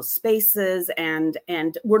strong in those spaces? And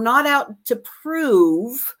we're not out to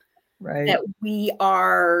prove that we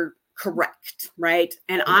are correct. Right.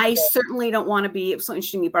 And I certainly don't want to be, it was so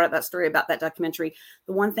interesting you brought up that story about that documentary.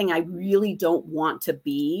 The one thing I really don't want to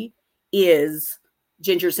be is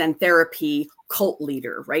Ginger Zen Therapy cult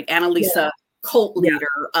leader, right? Annalisa cult leader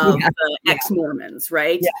of the ex-Mormons,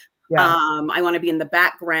 right? I want to be in the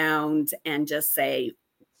background and just say,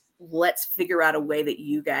 let's figure out a way that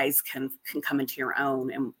you guys can come into your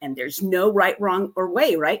own. And there's no right, wrong, or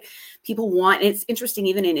way, right? People want, it's interesting,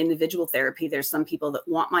 even in individual therapy, there's some people that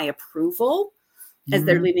want my approval as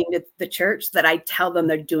they're leaving the church, that I tell them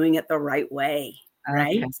they're doing it the right way,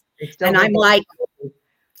 right? And I'm like,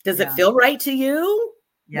 does it feel right to you?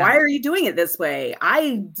 Yeah. Why are you doing it this way?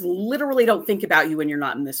 I literally don't think about you when you're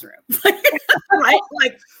not in this room. Right?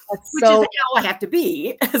 Like, which is how I have to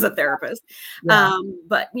be as a therapist. Yeah.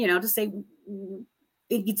 But, to say,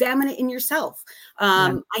 examine it in yourself.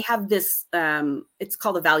 I have this, it's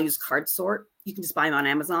called a values card sort. You can just buy them on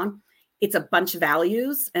Amazon. It's a bunch of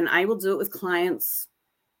values, and I will do it with clients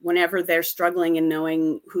whenever they're struggling in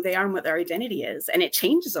knowing who they are and what their identity is. And it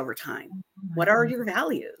changes over time. What are your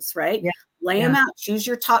values, right? Yeah. Lay them out, choose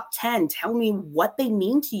your top 10, tell me what they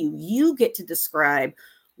mean to you. You get to describe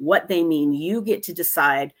what they mean. You get to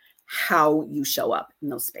decide how you show up in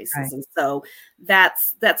those spaces. Right. And so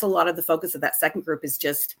that's a lot of the focus of that second group, is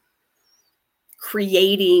just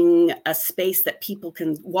creating a space that people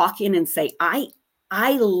can walk in and say, I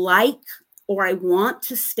like, or I want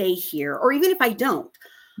to stay here. Or even if I don't,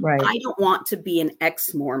 I don't want to be an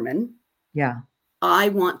ex-Mormon. Yeah. I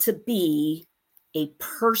want to be a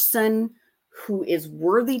person who is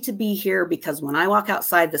worthy to be here, because when I walk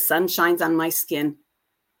outside, the sun shines on my skin.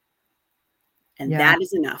 And that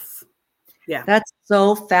is enough. Yeah. That's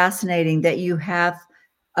so fascinating that you have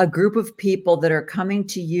a group of people that are coming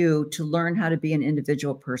to you to learn how to be an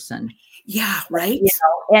individual person. Yeah. Right.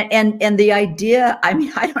 And the idea, I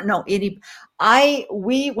mean, I don't know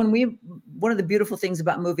one of the beautiful things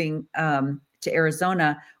about moving to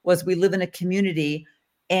Arizona was we live in a community,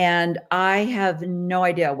 and I have no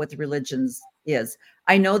idea what the religions is.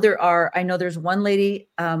 I know there's one lady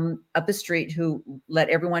up the street who let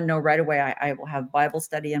everyone know right away, I will have Bible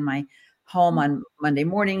study in my home on Monday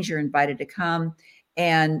mornings. You're invited to come.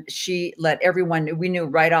 And she let everyone, we knew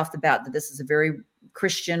right off the bat that this is a very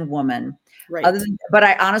Christian woman. Right. But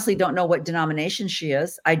I honestly don't know what denomination she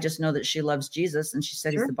is. I just know that she loves Jesus and she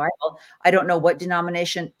studies the Bible. I don't know what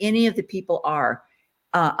denomination any of the people are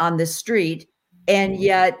on this street. And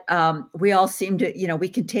yet we all seem to, we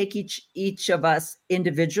can take each of us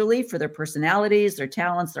individually for their personalities, their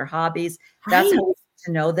talents, their hobbies. Right. That's how we get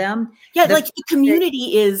to know them. Yeah. Like the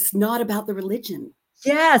community is not about the religion.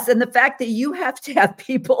 Yes. And the fact that you have to have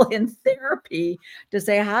people in therapy to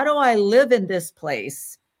say, how do I live in this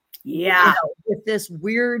place? Yeah. With this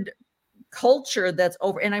weird culture that's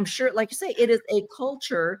over. And I'm sure, like you say, it is a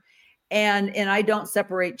culture. And I don't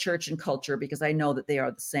separate church and culture because I know that they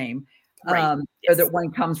are the same. Right. Or that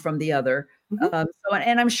one comes from the other. Mhm.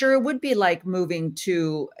 And I'm sure it would be like moving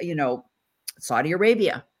to, Saudi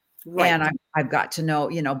Arabia. Right. And I've got to know,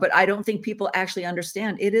 but I don't think people actually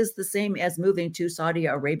understand. It is the same as moving to Saudi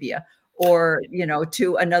Arabia or,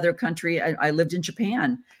 to another country. I lived in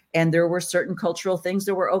Japan, and there were certain cultural things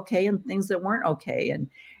that were okay and things that weren't okay. And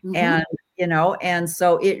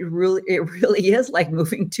so it really is like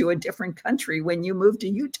moving to a different country when you move to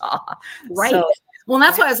Utah. Right. So, well,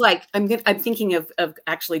 that's why I was like, I'm thinking of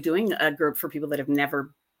actually doing a group for people that have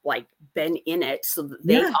never like been in it, so that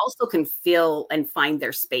they also can feel and find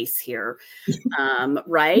their space here.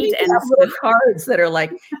 Right. And little cards that are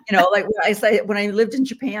like, like when I lived in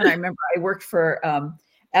Japan, I remember I worked for,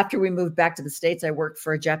 after we moved back to the States, I worked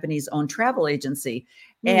for a Japanese owned travel agency.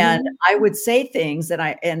 And I would say things, and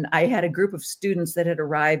I had a group of students that had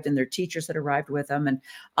arrived and their teachers had arrived with them. And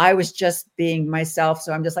I was just being myself.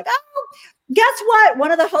 So I'm just like, oh, guess what?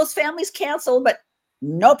 One of the host families canceled, but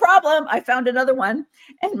no problem. I found another one.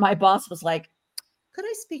 And my boss was like, could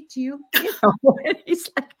I speak to you? And he's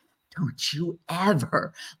like, don't you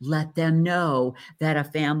ever let them know that a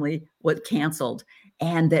family was canceled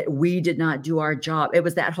and that we did not do our job. It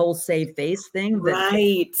was that whole save face thing.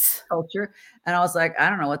 Right. Culture. And I was like, I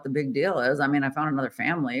don't know what the big deal is. I mean, I found another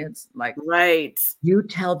family. It's like, right. You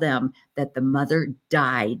tell them that the mother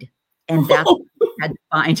died and that's had to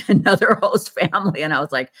find another host family. And I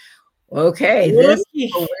was like, okay, this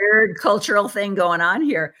is a weird cultural thing going on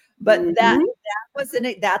here. But that's an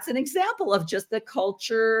example of just the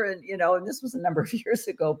culture. And, and this was a number of years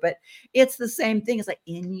ago, but it's the same thing. It's like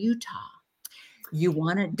in Utah, you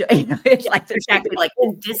want to do, it's like exactly like,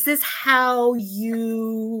 this is how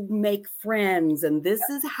you make friends. And this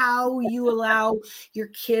is how you allow your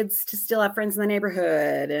kids to still have friends in the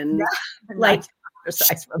neighborhood. And like,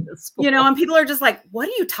 from the school. And people are just like, what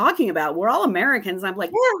are you talking about? We're all Americans. I'm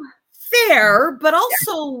like, fair, but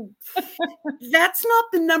also that's not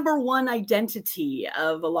the number one identity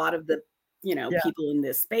of a lot of the people in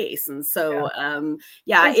this space. And so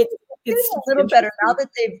it's a little better now that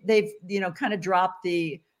they've kind of dropped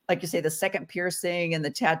the, like you say, the second piercing and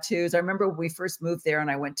the tattoos. I remember when we first moved there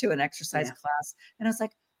and I went to an exercise class and I was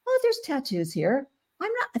like, oh, there's tattoos here.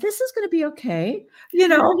 This is going to be okay. So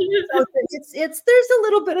there's a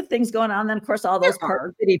little bit of things going on. Then of course, all those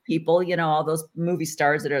Park City people, all those movie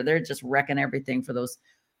stars they're just wrecking everything for those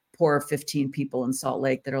poor 15 people in Salt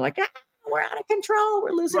Lake that are like, we're out of control.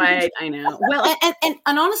 We're losing control. I know. Well, and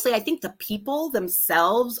honestly, I think the people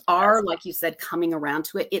themselves are, like you said, coming around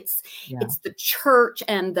to it. It's the church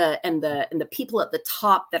and the people at the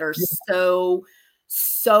top that are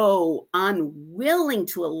so unwilling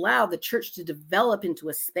to allow the church to develop into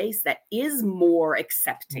a space that is more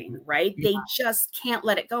accepting, right? They just can't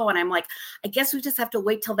let it go. And I'm like, I guess we just have to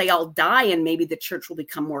wait till they all die and maybe the church will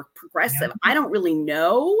become more progressive. I don't really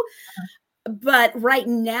know. But right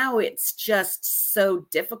now it's just so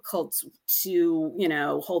difficult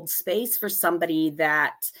to, hold space for somebody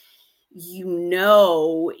that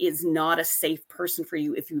is not a safe person for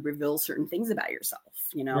you if you reveal certain things about yourself,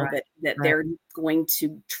 that they're going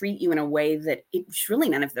to treat you in a way that it's really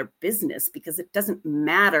none of their business because it doesn't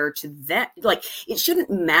matter to them. Like it shouldn't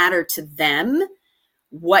matter to them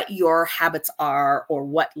what your habits are or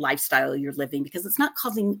what lifestyle you're living because it's not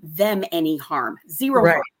causing them any harm. Zero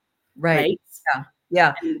harm. Right.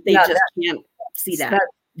 Yeah. And they just can't see that.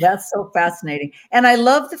 That's so fascinating. And I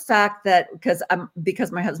love the fact that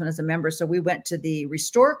because my husband is a member, so we went to the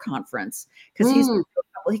Restore conference because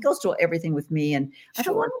he goes to everything with me. And I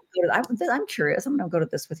don't want to go to I'm curious. I'm going to go to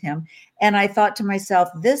this with him. And I thought to myself,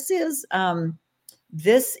 this is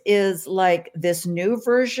like this new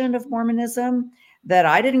version of Mormonism that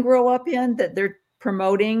I didn't grow up in, that they're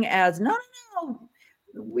promoting as no,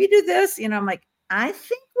 we do this. I'm like, I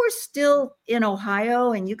think we're still in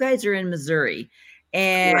Ohio and you guys are in Missouri.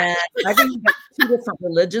 And I think we've got two different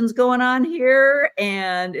religions going on here.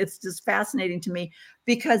 And it's just fascinating to me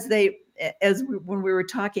because when we were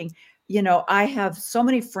talking, I have so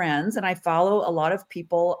many friends and I follow a lot of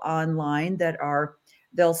people online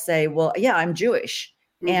they'll say, well, yeah, I'm Jewish.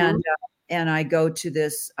 And I go to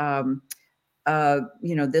this, I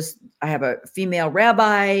have a female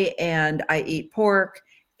rabbi and I eat pork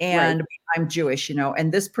and I'm Jewish,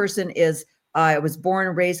 and this person is, I was born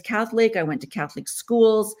and raised Catholic. I went to Catholic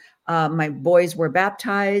schools. My boys were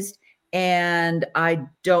baptized And I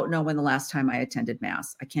don't know when the last time I attended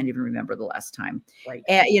mass. I can't even remember the last time. Right.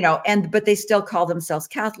 And but they still call themselves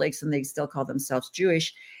Catholics and they still call themselves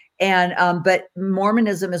Jewish. And but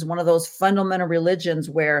Mormonism is one of those fundamental religions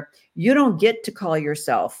where you don't get to call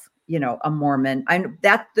yourself, a Mormon.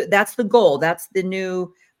 That's the goal. That's the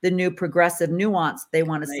new progressive nuance. They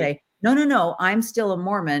want to say, no, I'm still a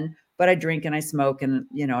Mormon, but I drink and I smoke and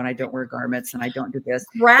and I don't wear garments and I don't do this.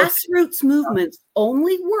 Grassroots movements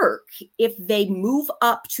only work if they move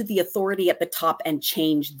up to the authority at the top and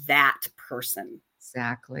change that person.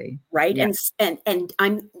 Exactly. Right. Yeah. And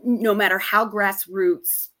I'm no matter how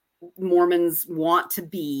grassroots Mormons want to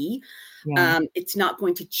be, it's not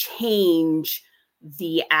going to change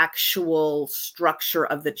the actual structure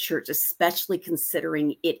of the church, especially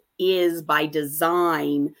considering it is by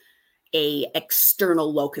design a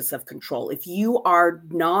external locus of control. If you are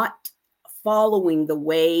not following the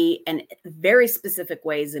way and very specific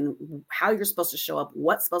ways in how you're supposed to show up,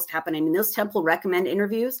 what's supposed to happen. I mean, those temple recommend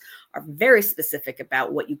interviews are very specific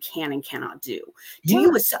about what you can and cannot do.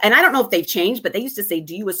 And I don't know if they've changed, but they used to say,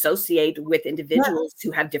 do you associate with individuals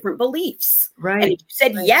who have different beliefs? Right. And if you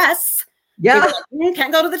said yes,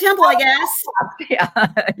 can't go to the temple, I guess.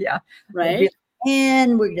 Yeah. Right.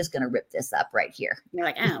 And we're just going to rip this up right here. You're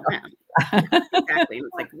like, oh, wow. Exactly. And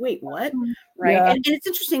it's like, wait, what? Right. Yeah. And it's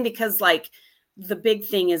interesting because like the big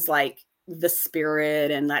thing is like the spirit,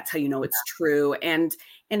 and that's how you know it's true. And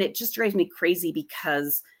it just drives me crazy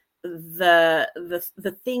because the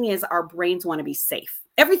thing is our brains want to be safe.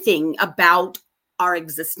 Everything about our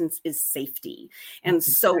existence is safety. And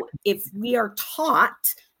so if we are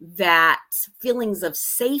taught that feelings of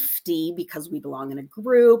safety because we belong in a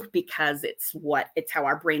group, because it's how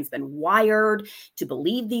our brain's been wired to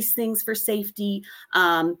believe these things for safety,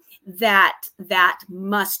 that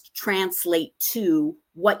must translate to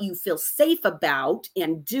what you feel safe about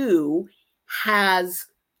and do has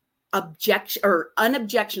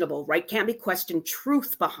unobjectionable, right? Can't be questioned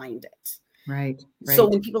truth behind it. Right. So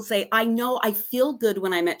when people say, I know I feel good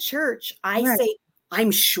when I'm at church, I say, I'm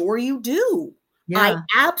sure you do. I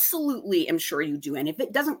absolutely am sure you do. And if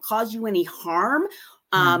it doesn't cause you any harm,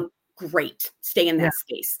 great. Stay in that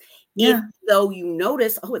space. If though you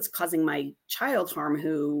notice, it's causing my child harm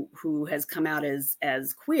who has come out as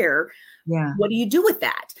queer. What do you do with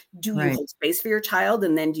that? Do you hold space for your child?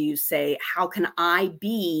 And then do you say, how can I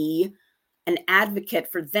be an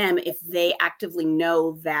advocate for them if they actively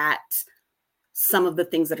know that some of the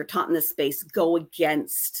things that are taught in this space go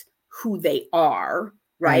against who they are?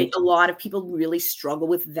 Right. A lot of people really struggle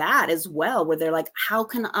with that as well, where they're like, how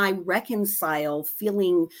can I reconcile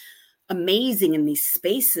feeling amazing in these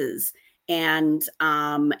spaces? And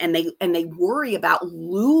they worry about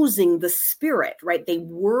losing the spirit, right? They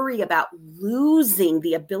worry about losing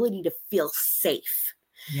the ability to feel safe.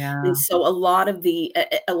 Yeah. And so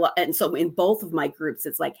and so in both of my groups,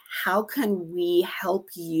 it's like, how can we help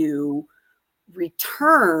you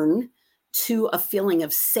return to a feeling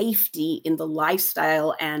of safety in the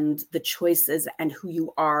lifestyle and the choices and who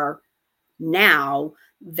you are now?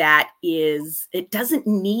 It doesn't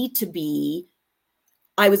need to be,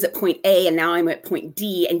 I was at point A and now I'm at point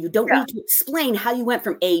D, and you don't need to explain how you went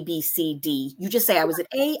from A, B, C, D. You just say, I was at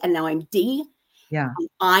A and now I'm D. Yeah.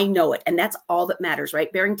 I know it. And that's all that matters,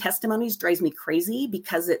 right? Bearing testimonies drives me crazy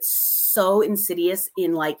because it's so insidious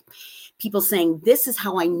in like people saying, this is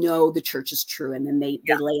how I know the church is true. And then they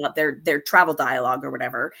lay out their travel dialogue or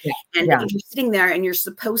whatever. Yeah. And you're sitting there and you're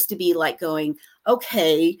supposed to be like going,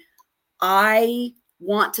 okay, I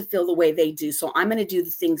want to feel the way they do. So I'm going to do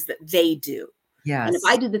the things that they do. Yes. And if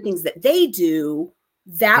I do the things that they do,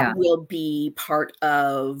 that will be part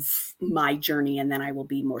of my journey. And then I will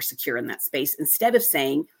be more secure in that space, instead of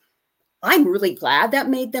saying, I'm really glad that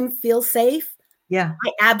made them feel safe. Yeah.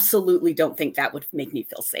 I absolutely don't think that would make me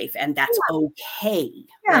feel safe. And that's okay.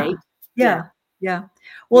 Yeah. Right. Yeah.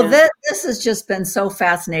 Well, this has just been so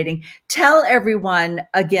fascinating. Tell everyone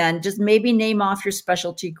again, just maybe name off your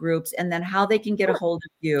specialty groups and then how they can get a hold of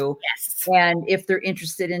you. Yes. And if they're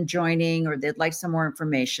interested in joining or they'd like some more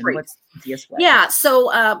information, what's the easiest way? Yeah. So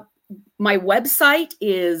my website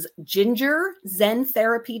is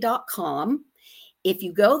gingerzenTherapy.com. If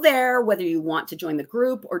you go there, whether you want to join the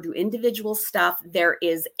group or do individual stuff, there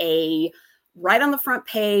is right on the front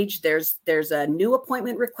page, there's a new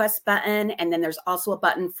appointment request button. And then there's also a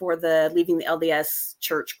button for the Leaving the LDS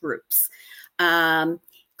Church groups.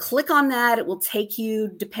 Click on that. It will take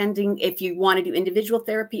you, depending if you want to do individual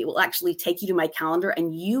therapy, it will actually take you to my calendar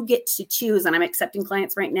and you get to choose. And I'm accepting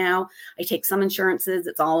clients right now. I take some insurances.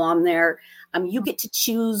 It's all on there. You get to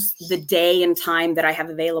choose the day and time that I have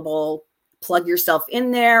available plug yourself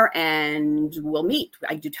in there and we'll meet.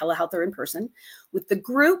 I do telehealth or in person. With the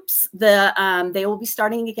groups, they will be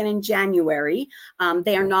starting again in January.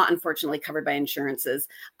 They are not, unfortunately, covered by insurances,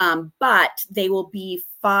 but they will be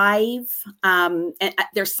 5, and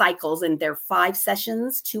they're cycles, and they're 5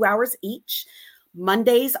 sessions, 2 hours each.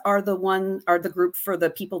 Mondays are the group for the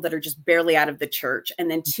people that are just barely out of the church.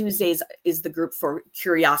 And then Tuesdays is the group for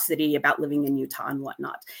curiosity about living in Utah and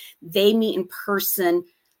whatnot. They meet in person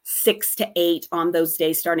 6 to 8 on those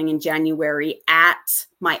days, starting in January at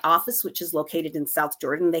my office, which is located in South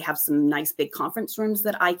Jordan. They have some nice big conference rooms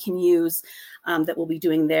that I can use that we'll be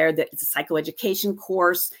doing there. That it's a psychoeducation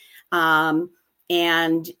course.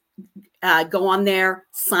 And go on there,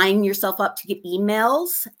 sign yourself up to get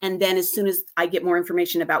emails. And then as soon as I get more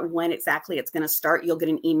information about when exactly it's going to start, you'll get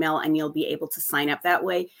an email and you'll be able to sign up that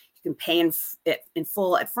way. You can pay in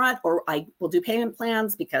full at front, or I will do payment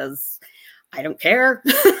plans because I don't care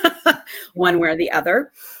one way or the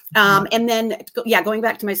other. And then, going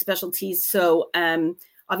back to my specialties. So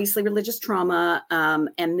obviously religious trauma.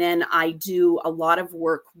 And then I do a lot of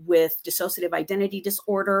work with dissociative identity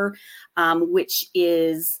disorder, which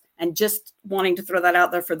is, and just wanting to throw that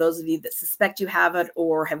out there for those of you that suspect you have it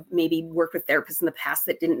or have maybe worked with therapists in the past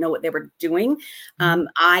that didn't know what they were doing.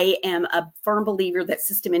 I am a firm believer that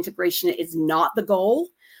system integration is not the goal.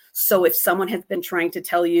 So if someone has been trying to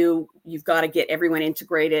tell you, you've got to get everyone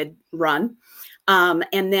integrated, run. And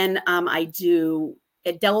then I do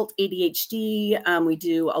adult ADHD. We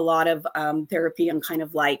do a lot of therapy on kind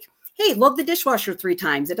of like, hey, load the dishwasher 3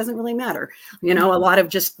 times. It doesn't really matter. A lot of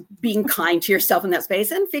just being kind to yourself in that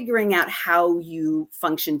space and figuring out how you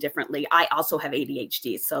function differently. I also have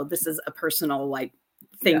ADHD. So this is a personal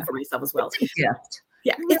thing for myself as well. It's a gift.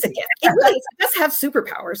 Yeah, it's a gift. It does have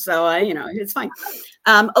superpowers. So, it's fine.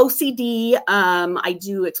 OCD, I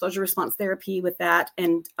do exposure response therapy with that.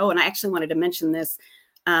 And I actually wanted to mention this.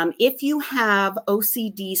 If you have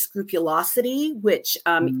OCD scrupulosity, which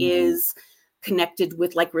is connected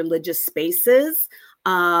with religious spaces,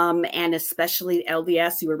 and especially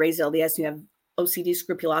LDS, you were raised LDS, you have OCD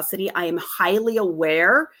scrupulosity, I am highly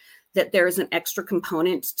aware that there is an extra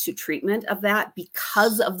component to treatment of that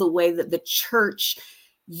because of the way that the church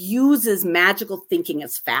uses magical thinking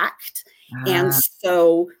as fact. And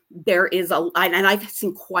so there is and I've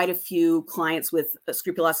seen quite a few clients with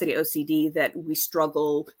scrupulosity OCD that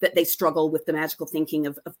they struggle with the magical thinking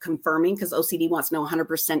of confirming, because OCD wants to know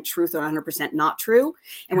 100% truth or 100% not true.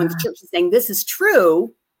 And when the church is saying this is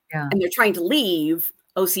true, and they're trying to leave,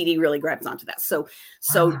 OCD really grabs onto that. So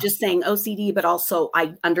just saying OCD, but also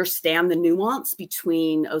I understand the nuance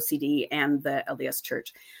between OCD and the LDS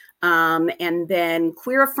church. And then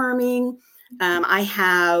queer affirming, I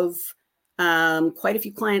have quite a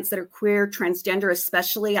few clients that are queer, transgender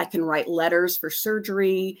especially. I can write letters for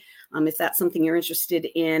surgery if that's something you're interested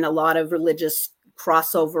in. A lot of religious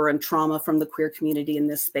crossover and trauma from the queer community in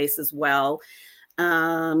this space as well.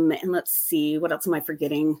 And let's see, what else am I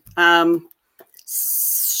forgetting?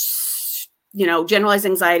 Generalized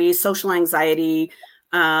anxiety, social anxiety,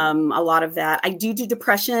 a lot of that. I do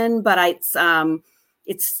depression, but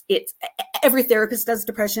it's every therapist does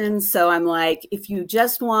depression. So I'm like, if you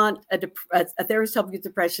just want a therapist to help you with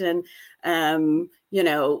depression,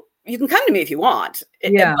 you can come to me if you want.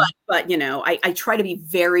 But I try to be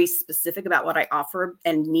very specific about what I offer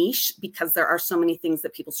and niche, because there are so many things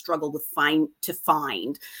that people struggle with to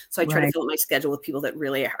find. So I try to fill up my schedule with people that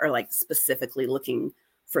really are specifically looking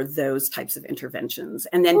for those types of interventions.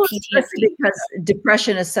 And then PTSD, because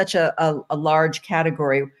depression is such a large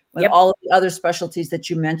category. With all of the other specialties that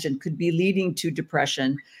you mentioned could be leading to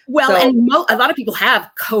depression. Well, and a lot of people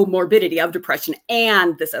have comorbidity of depression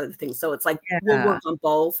and this other thing. So it's we'll work on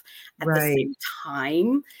both at the same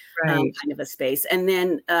time, kind of a space. And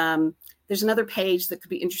then there's another page that could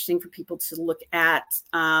be interesting for people to look at.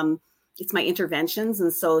 It's my interventions.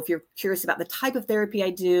 And so if you're curious about the type of therapy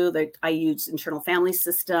I do, I use internal family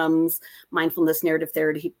systems, mindfulness, narrative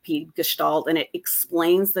therapy, Gestalt, and it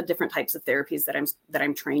explains the different types of therapies that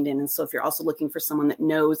I'm trained in. And so if you're also looking for someone that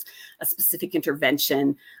knows a specific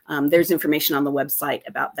intervention, there's information on the website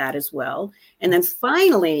about that as well. And then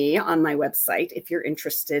finally, on my website, if you're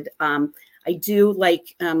interested, I do,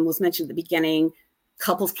 was mentioned at the beginning,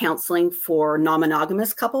 couples counseling for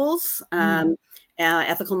non-monogamous couples.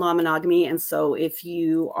 Ethical non-monogamy. And so if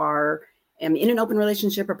you are in an open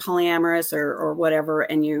relationship or polyamorous or whatever,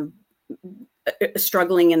 and you're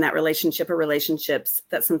struggling in that relationship or relationships,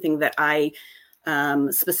 that's something that I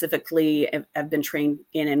specifically have been trained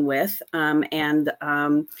in and with. And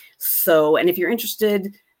if you're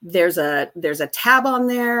interested, There's a tab on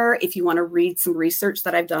there if you want to read some research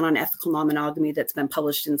that I've done on ethical non-monogamy that's been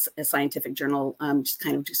published in a scientific journal.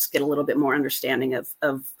 Just get a little bit more understanding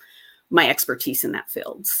of my expertise in that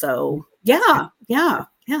field. So yeah.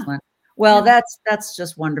 Well, that's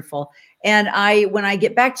just wonderful. And when I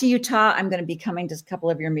get back to Utah, I'm going to be coming to a couple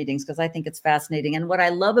of your meetings because I think it's fascinating. And what I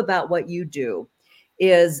love about what you do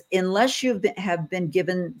is, unless you have been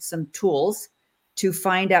given some tools to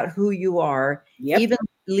find out who you are, even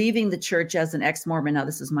leaving the church as an ex-Mormon. Now,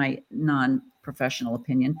 this is my non-professional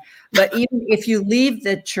opinion, but even if you leave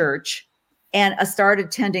the church and start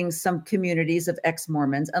attending some communities of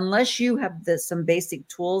ex-Mormons, unless you have some basic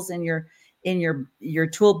tools in your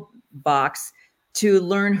toolbox to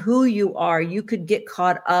learn who you are, you could get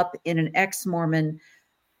caught up in an ex-Mormon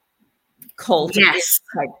cult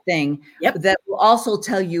type thing that will also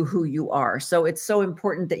tell you who you are. So it's so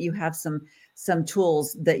important that you have some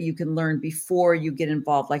tools that you can learn before you get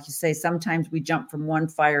involved. Like you say, sometimes we jump from one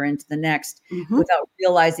fire into the next without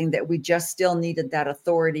realizing that we just still needed that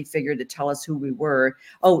authority figure to tell us who we were.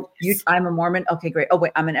 Oh, I'm a Mormon. Okay, great. Oh,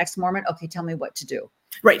 wait, I'm an ex-Mormon. Okay, tell me what to do.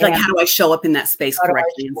 Right. Like, how do I show up in that space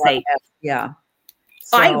correctly and say,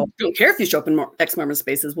 So, I don't care if you show up in ex-Mormon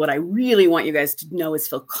spaces. What I really want you guys to know is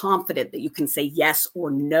feel confident that you can say yes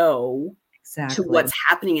or no to what's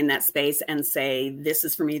happening in that space and say, this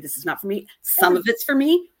is for me, this is not for me. Some of it's for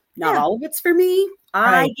me, not all of it's for me.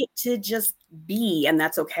 I get to just be, and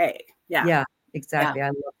that's okay. Yeah, exactly. I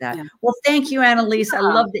love that. Yeah. Well, thank you, Annalise. I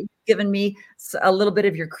love that you've given me a little bit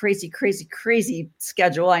of your crazy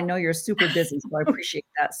schedule. I know you're super busy, so I appreciate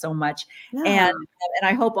that so much. And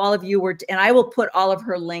I hope all of you and I will put all of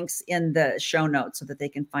her links in the show notes so that they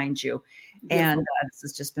can find you. And this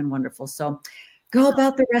has just been wonderful. So go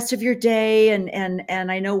about the rest of your day.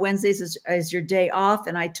 And I know Wednesdays is your day off,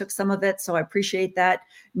 and I took some of it, so I appreciate that.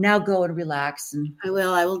 Now go and relax. And I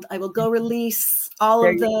will go release all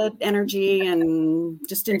of the energy and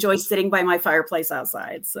just enjoy sitting by my fireplace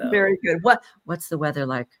outside. So very good. What's the weather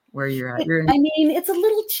like where you're at? I mean, it's a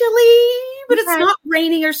little chilly, but it's not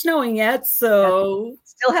raining or snowing yet. So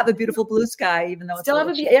still have a beautiful blue sky, even though it's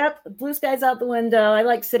blue skies out the window. I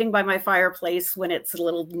like sitting by my fireplace when it's a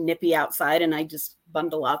little nippy outside, and I just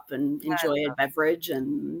bundle up and enjoy a beverage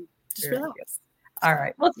and just relax. Good. All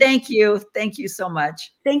right. Well, thank you. Thank you so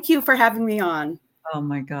much. Thank you for having me on. Oh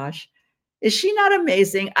my gosh. Is she not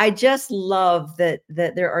amazing? I just love that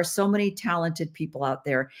there are so many talented people out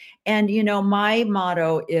there. And, my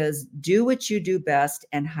motto is do what you do best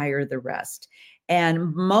and hire the rest.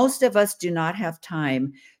 And most of us do not have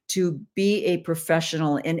time to be a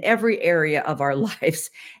professional in every area of our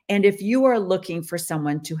lives. And if you are looking for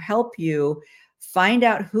someone to help you find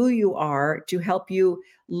out who you are, to help you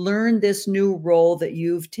learn this new role that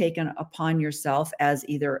you've taken upon yourself as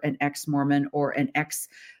either an ex-Mormon or an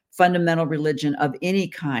ex-fundamental religion of any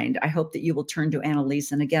kind, I hope that you will turn to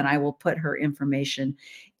Annalise. And again, I will put her information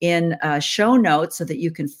in show notes so that you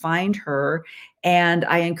can find her. And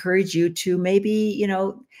I encourage you to maybe,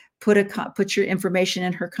 put your information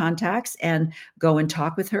in her contacts and go and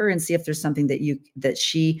talk with her and see if there's something that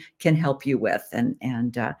she can help you with.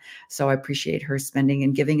 And so I appreciate her spending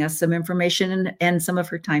and giving us some information and some of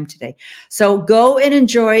her time today. So go and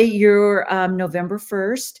enjoy your November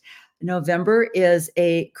 1st. November is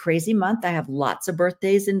a crazy month. I have lots of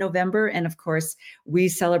birthdays in November. And of course, we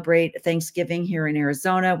celebrate Thanksgiving here in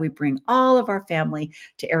Arizona. We bring all of our family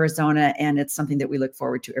to Arizona, and it's something that we look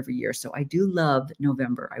forward to every year. So I do love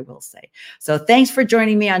November, I will say. So thanks for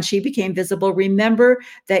joining me on She Became Visible. Remember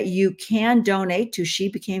that you can donate to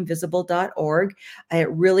shebecamevisible.org. It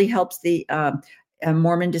really helps the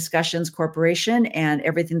Mormon Discussions Corporation and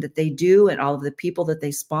everything that they do and all of the people that they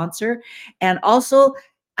sponsor. And also,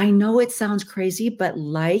 I know it sounds crazy, but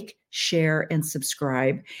like, share, and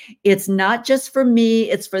subscribe. It's not just for me,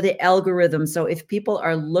 it's for the algorithm. So if people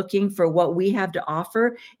are looking for what we have to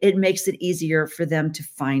offer, it makes it easier for them to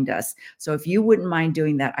find us. So if you wouldn't mind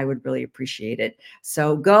doing that, I would really appreciate it.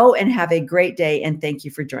 So go and have a great day. And thank you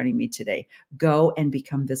for joining me today. Go and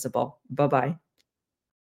become visible. Bye-bye.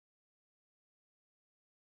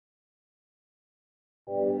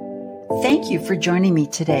 Thank you for joining me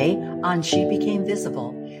today on She Became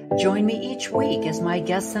Visible. Join me each week as my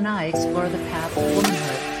guests and I explore the path of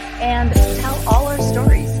womanhood and tell all our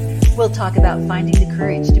stories. We'll talk about finding the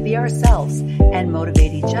courage to be ourselves and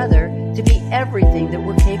motivate each other to be everything that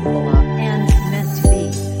we're capable of and meant to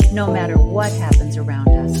be, no matter what happens around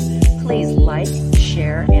us. Please like,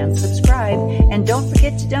 share, and subscribe. And don't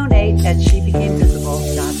forget to donate at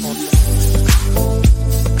shebecamevisible.org.